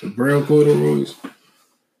 The brown corduroys.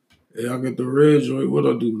 Yeah, I got the red joint. What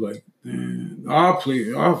I do? Like, man, I'll play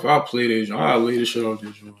that joint. I'll lay the shit off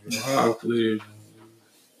that joint. I'll play that joint.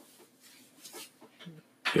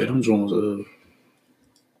 Yeah, them joints,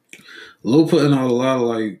 Lil putting out a lot of,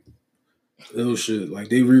 like, ill shit. Like,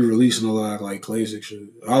 they re-releasing a lot of, like, classic shit.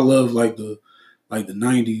 I love, like the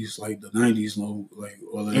 90s, Lil, like,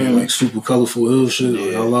 all that, like, super colorful ill shit. Yeah.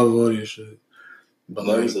 Like, I love all that shit. But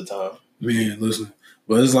that was the time. Man, listen.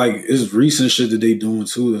 But it's, like, it's recent shit that they doing,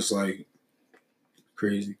 too. It's, like,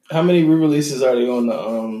 crazy. How many re-releases are they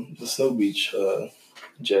on the Snow Beach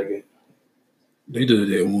jacket? They did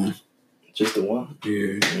that one. Just the one?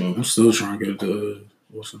 Yeah. I'm still trying to get the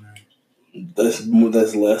what's the name?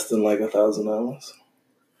 That's less than like $1,000.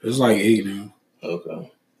 It's like 8 now. Okay.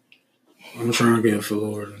 I'm trying to get for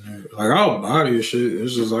lower than that. Like I'll buy this shit.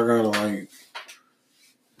 It's just I gotta like.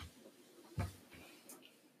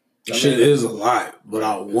 Shit is a lot, but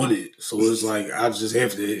I want it. So it's like I just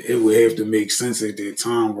have to. It would have to make sense at that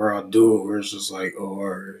time where I do it. Where it's just like, oh, all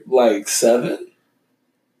right. Like 7.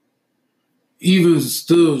 Even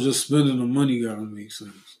still, just spending the money gotta make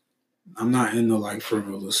sense. I'm not into like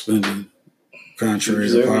frivolous spending, contrary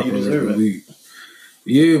to popular belief.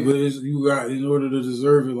 Yeah, but you got in order to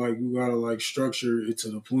deserve it, like you gotta like structure it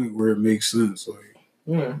to the point where it makes sense. Like,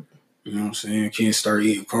 you know what I'm saying? I can't start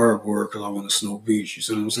eating cardboard because I want to Snow Beach. You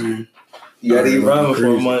see what I'm saying? You gotta eat ramen for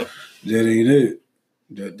a month. That ain't it.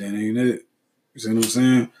 That ain't it. You see what I'm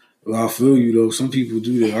saying? Well, I feel you though. Some people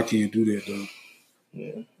do that. I can't do that though.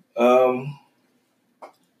 Yeah.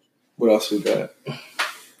 What else we got?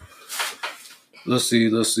 Let's see.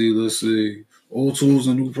 Old tools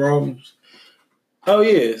and new problems. Oh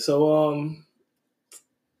yeah. So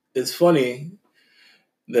it's funny.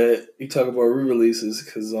 that you talk about re-releases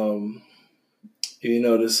because you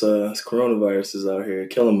know this coronavirus is out here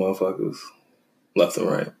killing motherfuckers left and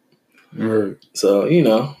right. Right. So you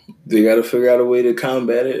know they got to figure out a way to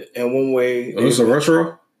combat it, and one way. Oh, it's a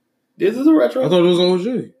retro. This is a retro. I thought it was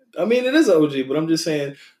OG. I mean, it is OG, but I'm just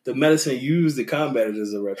saying the medicine used to combat it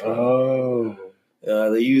is a retro. Oh.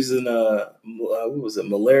 They're using what was it,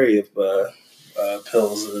 malaria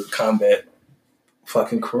pills to combat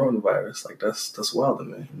fucking coronavirus. Like that's wild to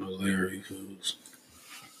me. Malaria pills.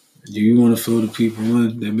 Do you want to fill the people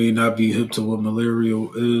in that may not be hip to what malaria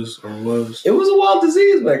is or was? It was a wild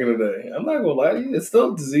disease back in the day. I'm not gonna lie to you. It's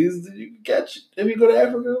still a disease that you can catch if you go to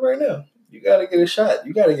Africa right now. You gotta get a shot.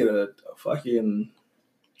 You gotta get a fucking.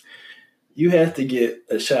 You have to get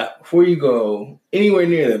a shot before you go anywhere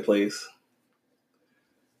near that place.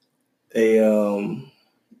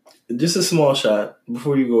 Just a small shot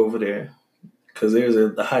before you go over there, because there's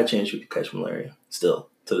a high chance you could catch malaria. Still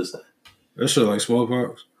to this day. That shit like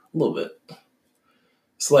smallpox. A little bit.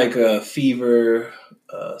 It's like fever,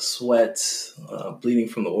 sweat, bleeding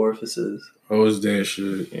from the orifices. Oh, it's that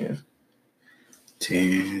shit. Yeah.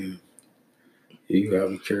 Damn. You gotta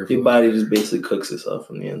be careful. Your body just basically cooks itself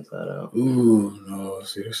from the inside out. Ooh, no.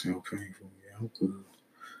 See, that sounds painful. Yeah, I'm cool.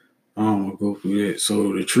 I don't want to go through that.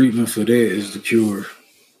 So the treatment for that is the cure.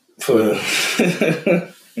 For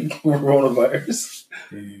coronavirus.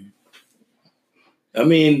 Damn. I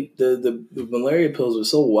mean, the malaria pills were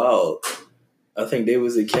so wild. I think they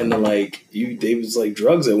was akin to like they was like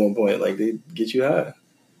drugs at one point. Like they get you high.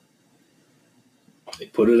 They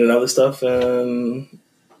put it in other stuff and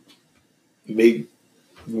make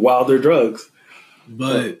wilder drugs.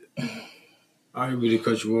 But I didn't really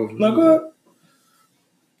cut you off. No, go ahead.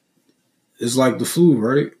 It's like the flu,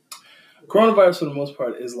 right? Coronavirus for the most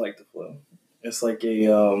part is like the flu. It's like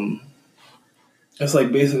it's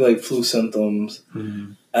like basically like flu symptoms.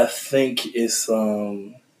 Mm-hmm. I think it's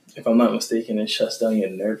if I'm not mistaken, it shuts down your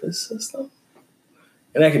nervous system.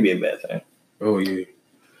 And that can be a bad thing. Oh yeah.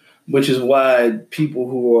 Which is why people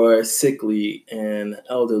who are sickly and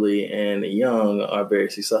elderly and young are very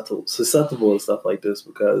susceptible to stuff like this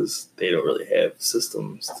because they don't really have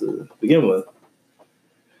systems to begin with.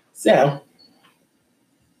 So,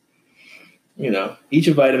 you know, eat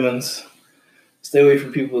your vitamins. Stay away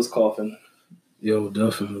from people who's coughing. Yo,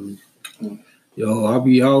 definitely. Yo, I'll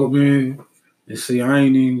be out, man. And see, I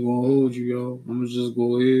ain't even gonna hold you, yo. I'm gonna just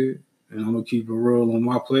go ahead and I'm gonna keep it real on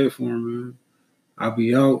my platform, man. I'll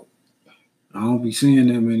be out. I don't be seeing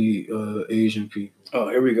that many Asian people. Oh,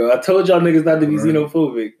 here we go. I told y'all niggas not to be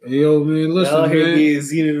xenophobic. Hey, yo, man, listen, y'all man. here being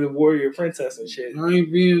Xena the warrior princess and shit. I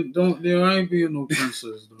ain't being no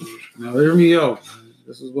princess, dude. Now hear me out, man.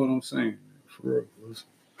 This is what I'm saying, man. For real. Listen.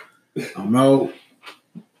 I'm out.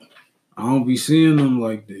 I don't be seeing them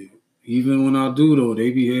like that. Even when I do, though,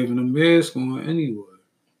 they be having a mask on anyway.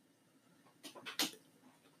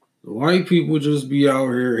 The white people just be out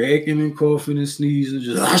here hacking and coughing and sneezing,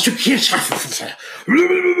 just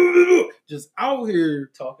out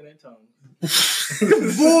here talking in tongues,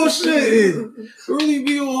 bullshit. Really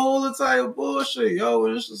be on all the time of bullshit, yo.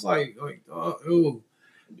 And it's just like, yo,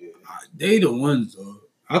 they the ones, though.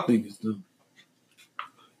 I think it's them.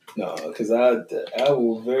 No, because I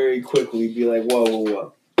will very quickly be like,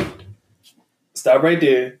 whoa. Stop right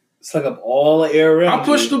there. Suck up all the air around. I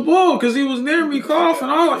pushed the ball because he was near me coughing.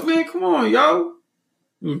 I was like, man, come on, yo.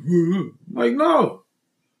 Like, no.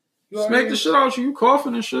 Smack the shit out you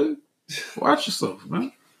coughing and shit. Watch yourself,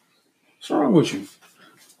 man. What's wrong with you?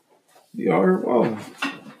 You out here walling.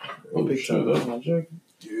 Oh, big time. That's my jacket.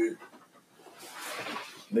 Dude.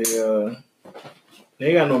 They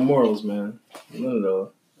ain't got no morals, man. None of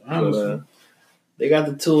those. But, they got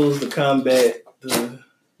the tools to combat the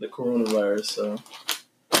coronavirus, so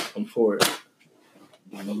I'm for it.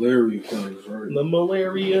 The malaria pills, right? The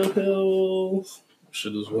malaria pills.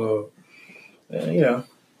 Shit is wild. You know.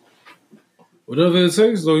 Whatever it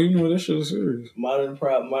takes, though, you know that shit is serious. Modern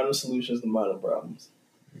solutions to modern problems.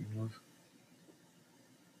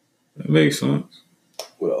 That makes sense.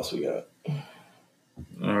 What else we got?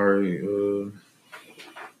 All right.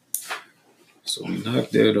 So we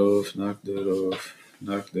knocked that off.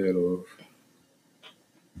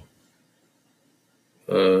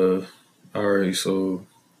 All right, so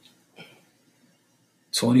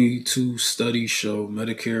 22 studies show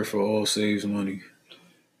Medicare for all saves money.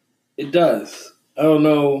 It does. I don't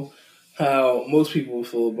know how most people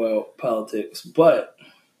feel about politics, but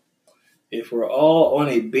if we're all on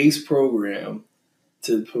a base program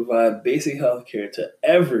to provide basic health care to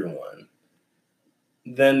everyone,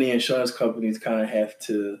 then the insurance companies kind of have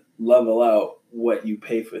to level out what you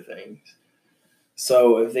pay for things.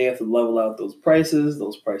 So if they have to level out those prices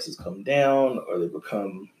come down, or they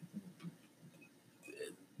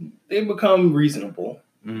become reasonable.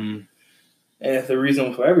 Mm. And if they're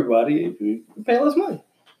reasonable for everybody, you pay less money.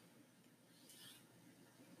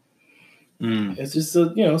 Mm. It's just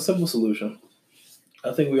a simple solution.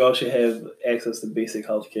 I think we all should have access to basic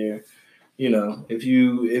health care. If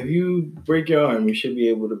you break your arm, you should be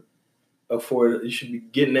able to afford it. You should be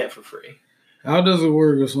getting that for free. How does it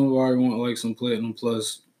work if somebody want like some Platinum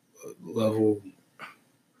Plus level?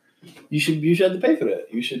 You should have to pay for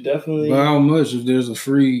that. You should definitely. But how much? If there's a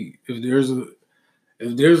free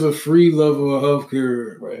level of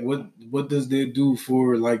healthcare, right. What does that do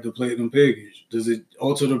for like the Platinum package? Does it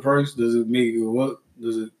alter the price? Does it make it what?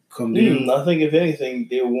 Does it come down? I think if anything,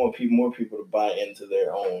 they want more people to buy into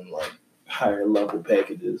their own like higher level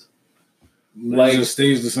packages. Like, it just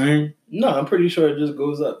stays the same? No, I'm pretty sure it just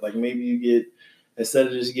goes up. Like maybe you get, instead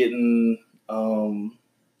of just getting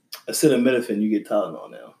acetaminophen, you get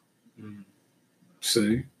Tylenol now.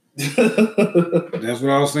 See? That's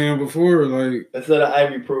what I was saying before. Like, instead of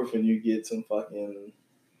ibuprofen, you get some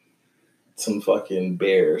fucking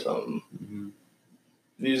bear or something. Mm-hmm.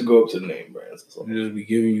 You just go up to the name brands or something. They'll just be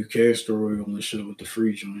giving you castor oil and shit with the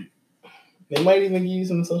free joint. They might even give you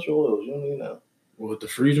some essential oils. You don't even know. With the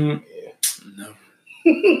free joint? Yeah. No.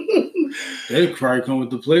 They'd probably come with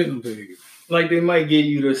the Platinum package. Like they might give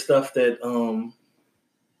you the stuff that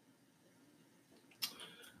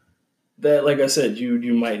like I said,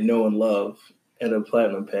 you might know and love in a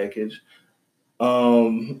Platinum package.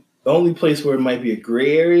 The only place where it might be a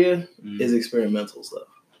gray area is experimental stuff.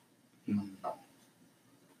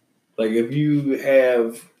 Like if you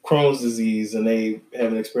have Crohn's disease and they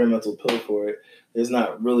have an experimental pill for it, there's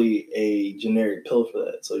not really a generic pill for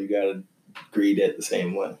that. So you gotta grade that the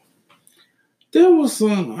same way. There was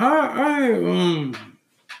some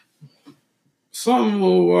something a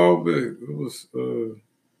little while back. It was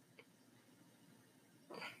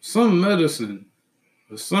some medicine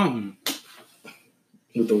or something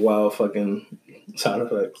with the wild fucking side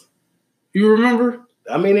effects. You remember?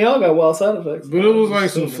 I mean, they all got wild side effects. But it was like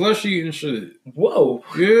some flesh eating shit. Whoa.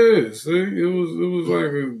 Yeah, see? It was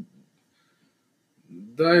like a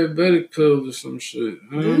diabetic pill or some shit.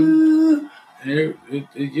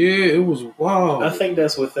 It was wild. I think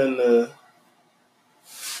that's within the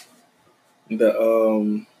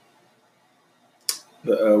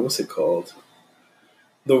what's it called?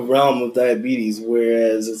 The realm of diabetes,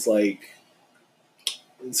 whereas it's like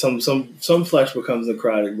some flesh becomes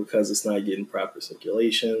necrotic because it's not getting proper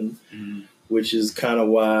circulation, which is kind of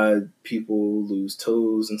why people lose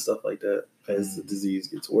toes and stuff like that as the disease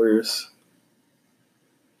gets worse.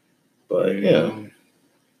 But yeah.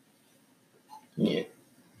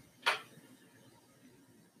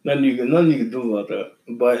 Nothing you can do about that.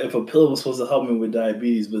 But if a pill was supposed to help me with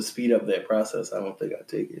diabetes but speed up that process, I don't think I'd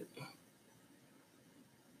take it.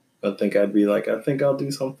 I think I'd be like, I think I'll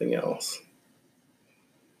do something else.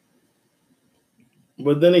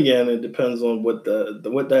 But then again, it depends on what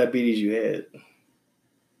diabetes you had.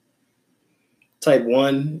 Type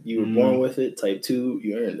 1, you were born with it. Type 2,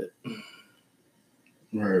 you earned it.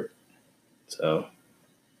 Right. So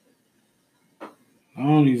I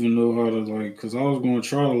don't even know how to because I was going to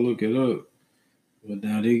try to look it up, but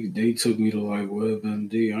now they took me to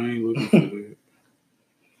WebMD. I ain't looking for that.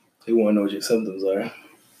 They want to know what your symptoms are.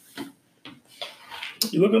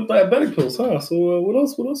 You looking at diabetic pills, huh? So what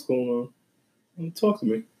else going on? Talk to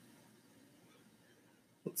me.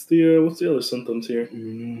 What's the other symptoms here?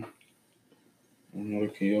 Mm-hmm.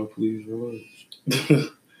 Can y'all please relax?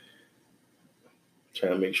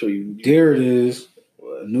 Trying to make sure you. There it is.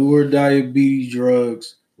 What? Newer diabetes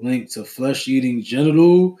drugs linked to flesh-eating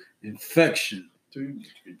genital infection.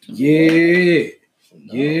 Yeah.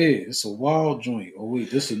 No. Yeah, it's a wild joint. Oh, wait,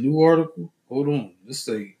 this is a new article? Hold on. This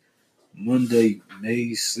say Monday,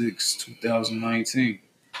 May 6, 2019.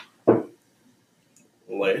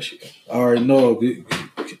 Last year. All right, no.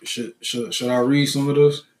 Should I read some of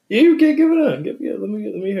this? Yeah, you can give it up. Let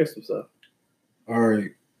me hear some stuff. All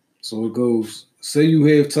right. So it goes. Say you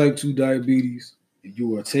have type 2 diabetes and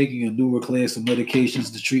you are taking a newer class of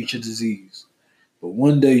medications to treat your disease. But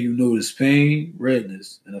one day you notice pain,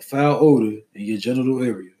 redness, and a foul odor in your genital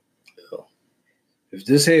area. Oh. If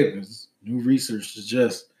this happens, new research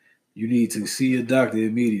suggests you need to see a doctor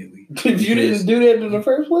immediately. If you didn't do that in the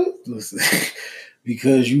first place? Listen,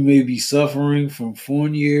 because you may be suffering from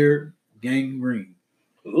Fournier gangrene.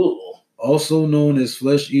 Ooh. Also known as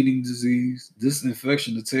flesh-eating disease, this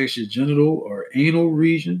infection attacks your genital or anal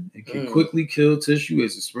region and can quickly kill tissue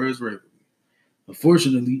as it spreads rapidly.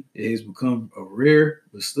 Unfortunately, it has become a rare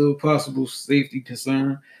but still possible safety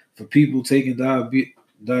concern for people taking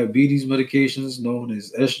diabetes medications known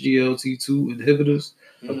as SGLT2 inhibitors,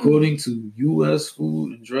 according to U.S.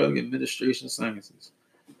 Food and Drug Administration scientists.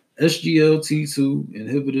 SGLT2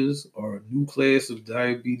 inhibitors are a new class of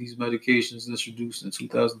diabetes medications introduced in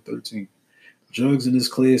 2013. Drugs in this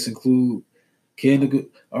class include candidates.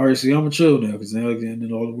 All right, see, I'm gonna chill now because now I'm getting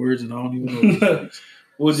into all the words and I don't even know.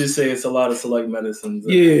 We'll just say it's a lot of select medicines.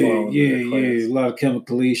 Yeah. A lot of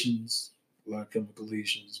chemicalations. But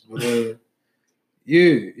this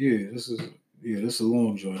is a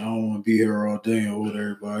long joint. I don't want to be here all day and hold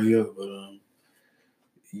everybody up, but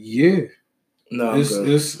No, it's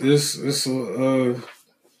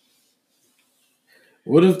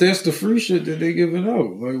what if that's the free shit that they giving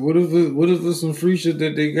out? Like, what if it's some free shit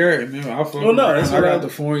that they got? And then I got the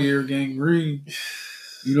 4-year gangrene.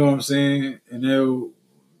 You know what I'm saying? And now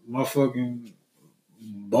my fucking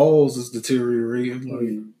balls is deteriorating.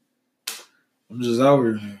 Like, I'm just out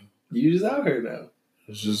here now. You just out here now.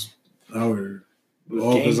 It's just out here.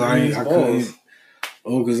 Because I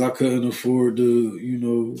couldn't afford to, you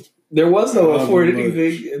know. There was no afford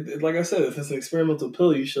anything. Like I said, if it's an experimental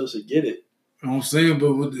pill, you should get it. You know what I'm saying?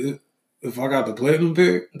 But if I got the platinum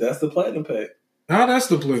pack? That's the platinum pack. How that's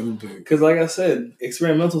the platinum pack? Because like I said,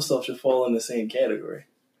 experimental stuff should fall in the same category.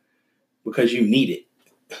 Because you need it.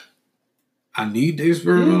 I need the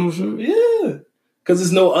experimental shit? Yeah. Because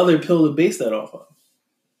there's no other pill to base that off of.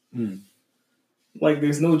 Like,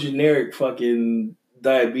 there's no generic fucking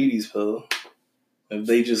diabetes pill. If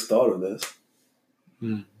they just thought of this.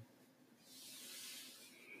 You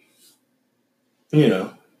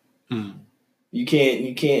know. You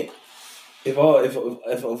can't. If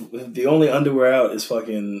the only underwear out is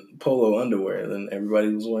fucking polo underwear, then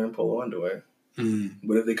everybody was wearing polo underwear.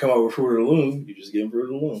 But if they come out with Fruit of the Loom, you just give them Fruit of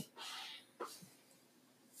the Loom.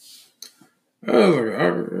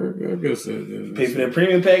 I guess that. Pay for that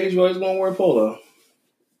premium package, you always gonna wear polo.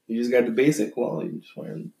 You just got the basic. Well, you just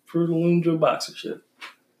wearing Fruit of the Loom, Joe boxer shit.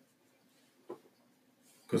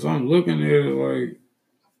 Cause I'm looking at it like,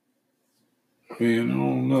 man, I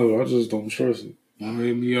don't know. I just don't trust it.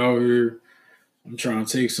 Me out here, I'm trying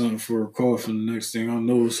to take something for a cough, and the next thing I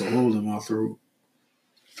know, it's a hole in my throat.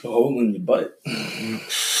 A hole in your butt.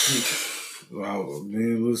 Wow,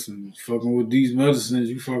 man, listen, fucking with these medicines,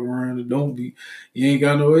 you fucking around and you ain't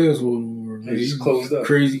got no asshole anymore, man. It's just closed up.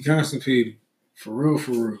 Crazy constipated. For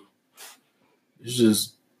real. It's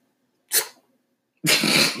just...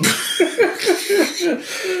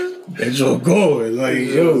 That joke going. Like,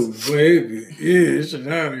 yo, baby. Yeah, it's just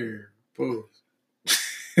out of here. Pause.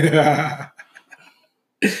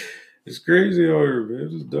 It's crazy out here, man.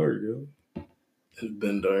 It's dark, yo. It's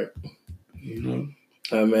been dark. You know?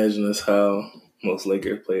 I imagine that's how most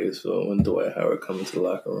Lakers players feel when Dwight Howard comes into the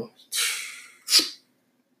locker room.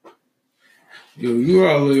 Yo, you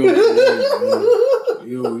gotta lay off the white, man.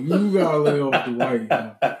 Yo, you gotta lay off the white,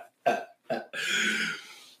 man.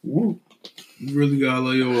 Woo. You really gotta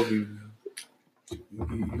lay off him,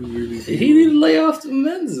 man. He didn't lay off the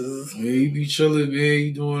men's. Man, he be chilling, man.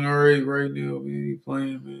 He doing all right now, man. He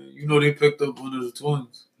playing, man. You know they picked up one of the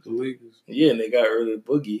twins, the Lakers. Yeah, and they got rid of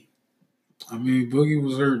Boogie. I mean, Boogie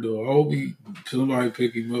was hurt, though. I hope somebody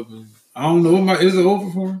pick him up. And I don't know. Is it over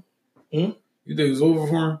for him? You think it's over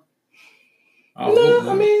for him? No,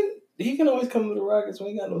 I mean, he can always come to the Rockets when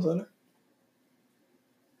he got no center.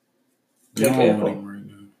 They don't want him right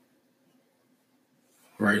now.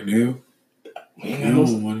 Right now? He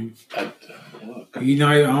don't want him. I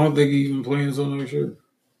don't think he's even playing so much shit.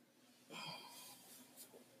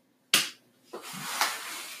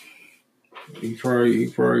 He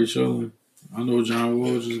probably chilling. I know John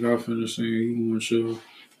Wall just got finished saying he want to chill.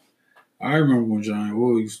 I remember when John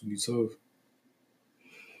Wall used to be tough.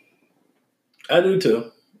 I do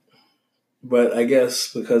too. But I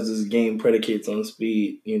guess because this game predicates on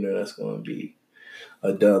speed, you know that's going to be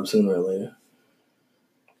a dub sooner or later.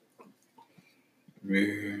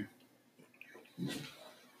 Yeah.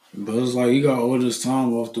 But it's like he got all this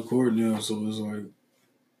time off the court now, so it's like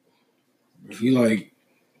if he like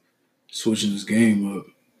switching his game up,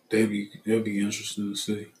 that'd be interesting to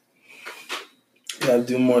see. You got to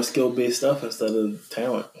do more skill-based stuff instead of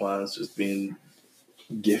talent-wise, just being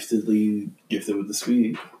gifted with the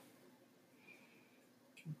speed.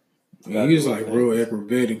 Yeah, he was like real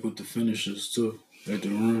acrobatic with the finishes too at the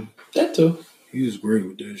rim. That too. He was great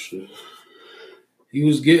with that shit. He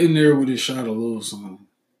was getting there with his shot a little something,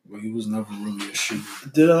 but he was never really a shooter.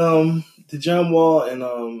 Did John Wall and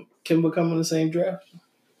Kimba come in the same draft?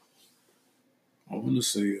 I want to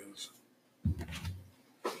say yes.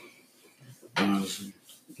 Honestly,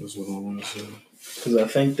 that's what I want to say. Because I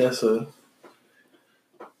think that's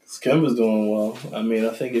Kemba's doing well. I mean, I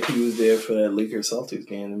think if he was there for that Lakers Celtics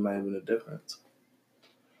game, it might have been a difference.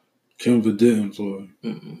 Kemba didn't play.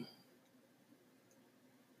 Mm-mm.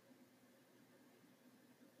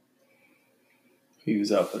 He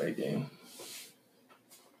was out for that game.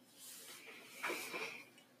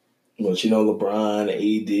 But you know, LeBron,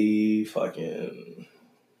 AD, fucking...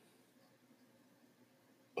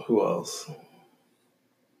 Who else?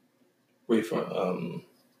 Wait for...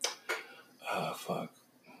 fuck.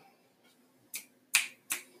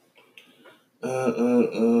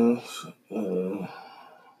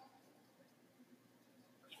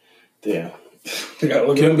 Damn.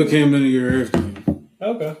 Kemba came in a year after him.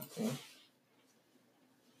 Okay.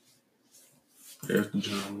 After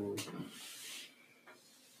John Wall.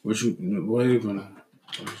 What happened?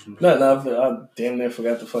 No, I damn near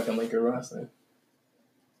forgot the fucking Laker roster.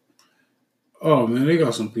 Oh, man, they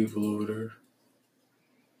got some people over there.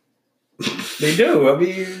 They do. I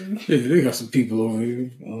mean... Yeah, they got some people over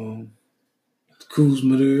here.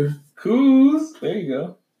 Kuzma there. Kuz. There you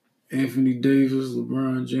go. Anthony Davis,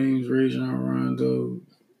 LeBron James, Rajon Rondo,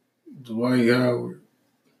 Dwight Howard,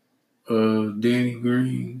 Danny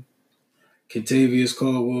Green, Kentavious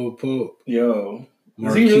Caldwell-Pope. Yo. Does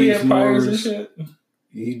Marquise he really have fires and Morris. shit?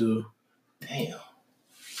 He do. Damn.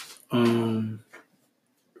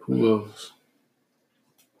 Who else?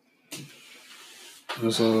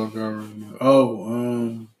 That's all I got right now.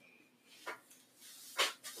 Oh,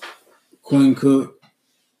 Quinn Cook.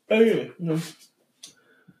 Oh yeah.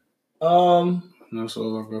 That's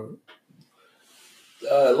all I got.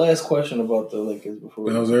 Last question about the Lakers before.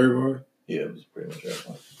 That was everybody? Yeah, it was pretty much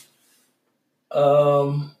everybody.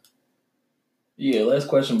 Yeah, last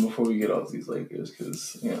question before we get off these Lakers,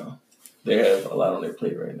 because you know they have a lot on their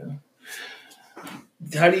plate right now.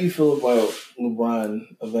 How do you feel about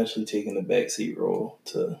LeBron eventually taking the backseat role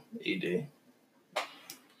to AD?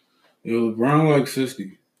 Yo, LeBron like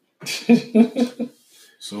 50.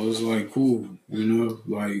 So it's like cool, you know,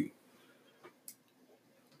 like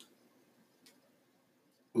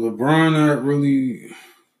LeBron not really.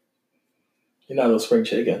 You're not no spring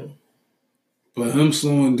chicken. But him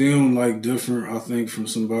slowing down like different, I think, from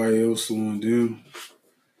somebody else slowing down.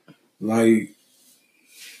 Like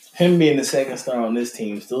him being the second star on this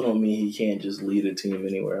team still don't mean he can't just lead a team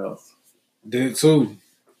anywhere else. That too.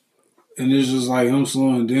 And it's just like him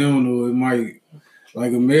slowing down though, it might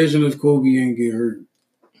like imagine if Kobe ain't get hurt.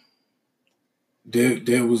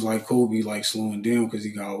 That was like Kobe like slowing down because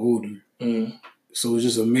he got older. Mm. So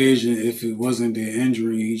just imagine if it wasn't the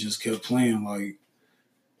injury, he just kept playing. Like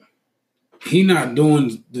he not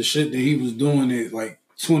doing the shit that he was doing at like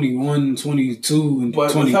 21, 22, and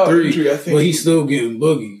but 23. Injury, I think but he's still getting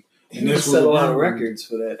boogie. He would have set a lot of records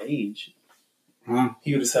for that age. Huh?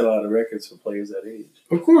 He would have set a lot of records for players that age.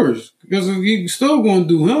 Of course. Because he's still going to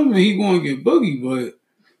do him and he's going to get boogie, but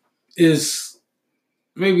it's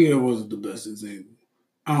maybe that wasn't the best example.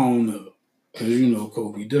 I don't know. Because you know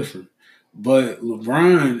Kobe different. But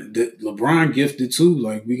LeBron gifted too.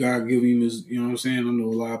 Like, we got to give him his, you know what I'm saying? I know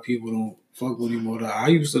a lot of people don't fuck with him. Or I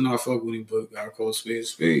used to not fuck with him, but I call spade a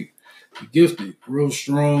spade. He gifted. Real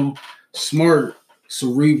strong, smart,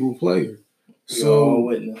 cerebral player. So,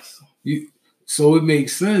 witness. So it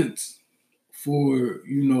makes sense for,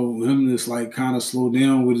 you know, him to like kind of slow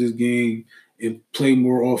down with his game and play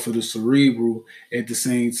more off of the cerebral at the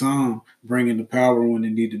same time, bringing the power when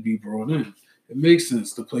it need to be brought in. It makes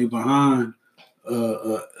sense to play behind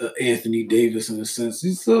Anthony Davis in a sense.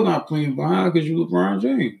 He's still not playing behind because you're LeBron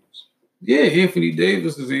James. Yeah, Anthony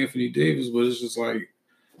Davis is Anthony Davis, but it's just like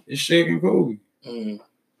it's Shaq and Kobe. Mm.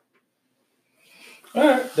 All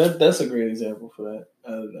right, that's a great example for that.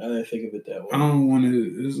 I didn't think of it that way. I don't want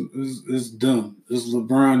to. It's dumb. It's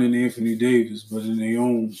LeBron and Anthony Davis, but in their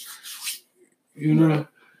own, you know. Right.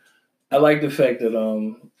 I like the fact that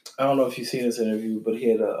I don't know if you've seen this interview, but he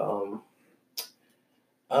had a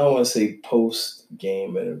I don't want to say post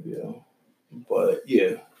game interview, but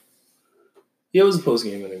yeah, it was a post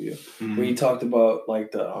game interview where he talked about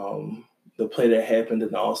like the play that happened in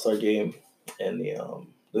the All-Star game and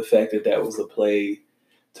the fact that was the play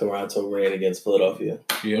Toronto ran against Philadelphia.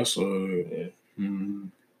 Yeah, so yeah. Mm-hmm.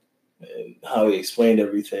 And how he explained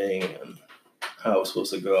everything and how it was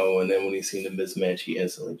supposed to go, and then when he seen the mismatch, he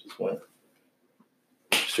instantly just went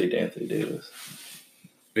straight to Anthony Davis.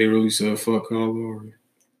 They really said fuck Kyle Lowry.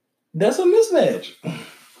 That's a mismatch. I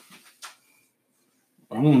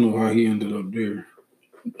don't know how he ended up there.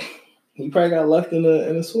 He probably got left in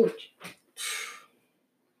a switch.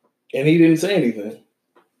 And he didn't say anything.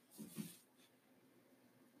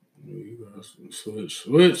 You got switch.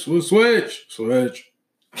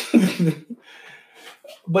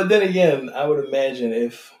 But then again, I would imagine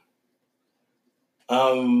if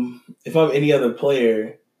if I'm any other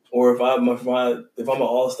player, or if I'm an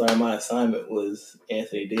all-star, my assignment was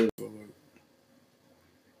Anthony Davis.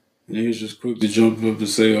 And he's just quick to jump up and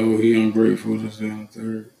say, "Oh, he ungrateful, this, that, and the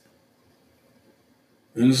third."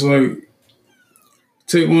 And it's like,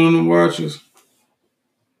 take one of them watches,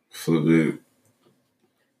 flip it,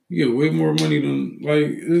 you get way more money than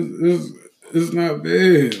like it's not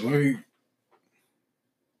bad. Like,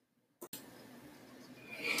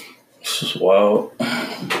 It's just wild.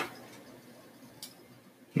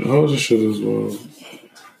 all this shit is wild.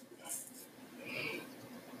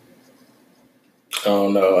 I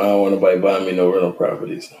don't know. I don't want nobody buying me no rental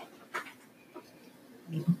properties.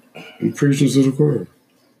 I'm preaching to the choir.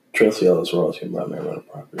 Tracy Ellis Ross can buy me a rental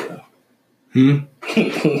property though.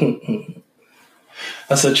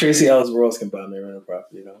 I said Tracy Ellis Ross can buy me a rental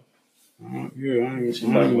property though. Yeah, I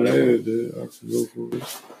ain't mad at that. I can go for it.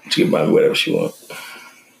 She can buy me whatever she wants.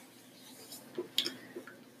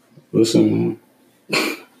 Listen, man.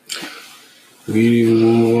 We ain't even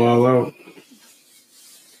going to wall out.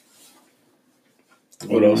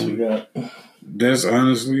 What else we got? That's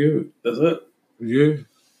honestly it. That's it? Yeah.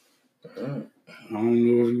 Right. I don't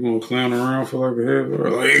know if you're going to clown around for like a half hour.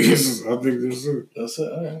 Like, I think that's it. That's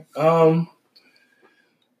it. All right.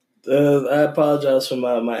 I apologize for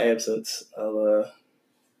my absence. I'm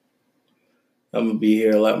going to be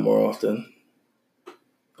here a lot more often.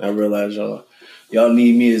 I realize y'all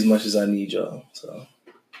need me as much as I need y'all. So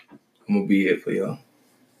I'm going to be here for y'all.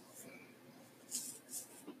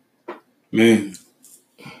 Man.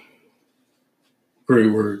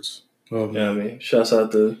 Great words. Yeah, I mean, shouts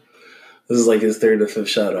out to, this is like his third or fifth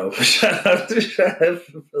shout out. Shout out to Sean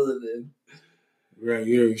for filling in. Right,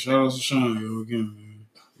 yeah. Shout out to Sean, yo, again, man.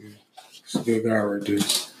 Yeah. He's a good guy right there.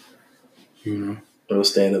 You know. Real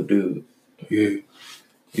stand up dude. Yeah.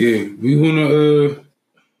 Yeah.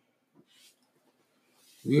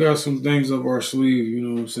 We got some things up our sleeve, you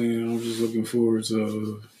know what I'm saying? I'm just looking forward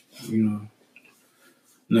to,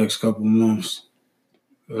 next couple months.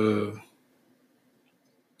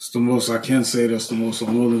 It's the most I can say. That's the most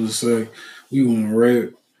I'm willing to say. We gonna rap,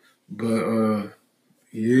 but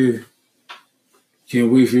yeah,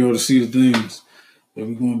 can't wait for y'all to see the things that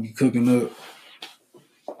we're gonna be cooking up.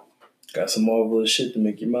 Got some marvelous shit to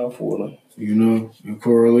make your mouth water. You know, in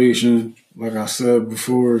correlation, like I said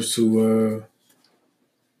before, to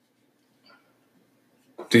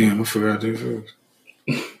damn, I forgot that first.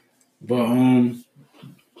 But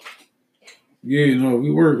yeah, no, we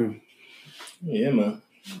working. Yeah, man.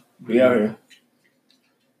 We out here.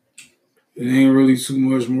 It ain't really too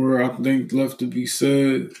much more, I think, left to be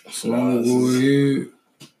said. So I'm going to go ahead.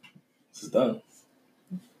 This is done.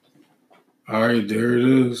 All right, there it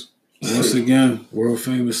is. Once again, world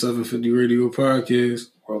famous 750 Radio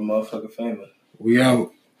Podcast. World motherfucking famous. We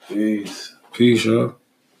out. Peace. Peace, y'all.